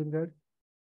साथीहरू सिम कार्ड?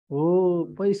 हो,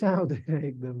 पैसा आउँदैन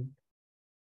एकदम।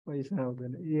 पैसा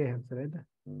आउँदैन, ए आन्सर है त।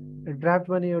 ड्राफ्ट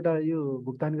पनि एउटा यो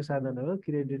भुक्तानीको साधन हो,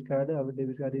 क्रेडिट कार्ड अब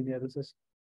डेबिट कार्ड यिनीहरू चाहिँ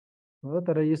हो,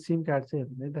 तर यो सिम कार्ड चाहिँ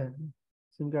हेर्नु है त।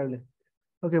 सिम कार्डले।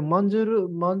 ओके, मन्जुर,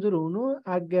 मन्जुर हुनु,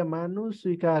 आज्ञा मान्नु,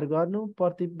 स्वीकार गर्नु,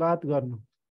 प्रतिवाद गर्नु।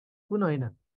 कुन होइन?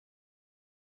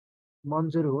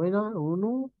 मन्जुर होइन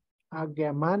हुनु,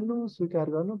 आज्ञा मान्नु, स्वीकार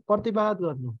गर्नु, प्रतिवाद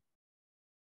गर्नु।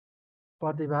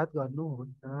 प्रतिवाद गर्नु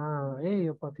होइन है,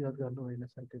 यो प्रतिवाद गर्नु होइन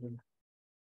साथीहरू।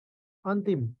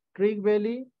 अन्तिम, ट्रिक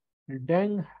बेली,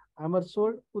 ड्याङ,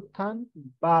 हामरसोल्ड, उत्थान,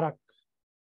 बारक।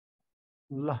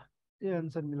 ल, यो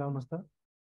एन्सर मिलाउनुहोस् त।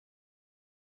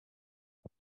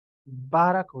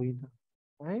 बारक होइन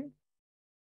है।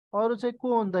 अरू चाहिँ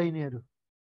को हुन् त यिनीहरू?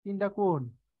 तिनवटा को हुन्?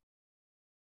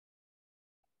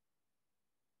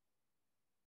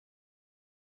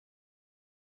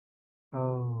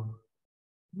 हो,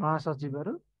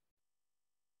 महासचिवहरू।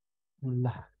 ल।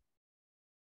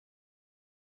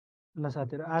 ल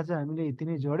साथीहरू, आज हामीले यति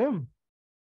नै जोड्यौँ।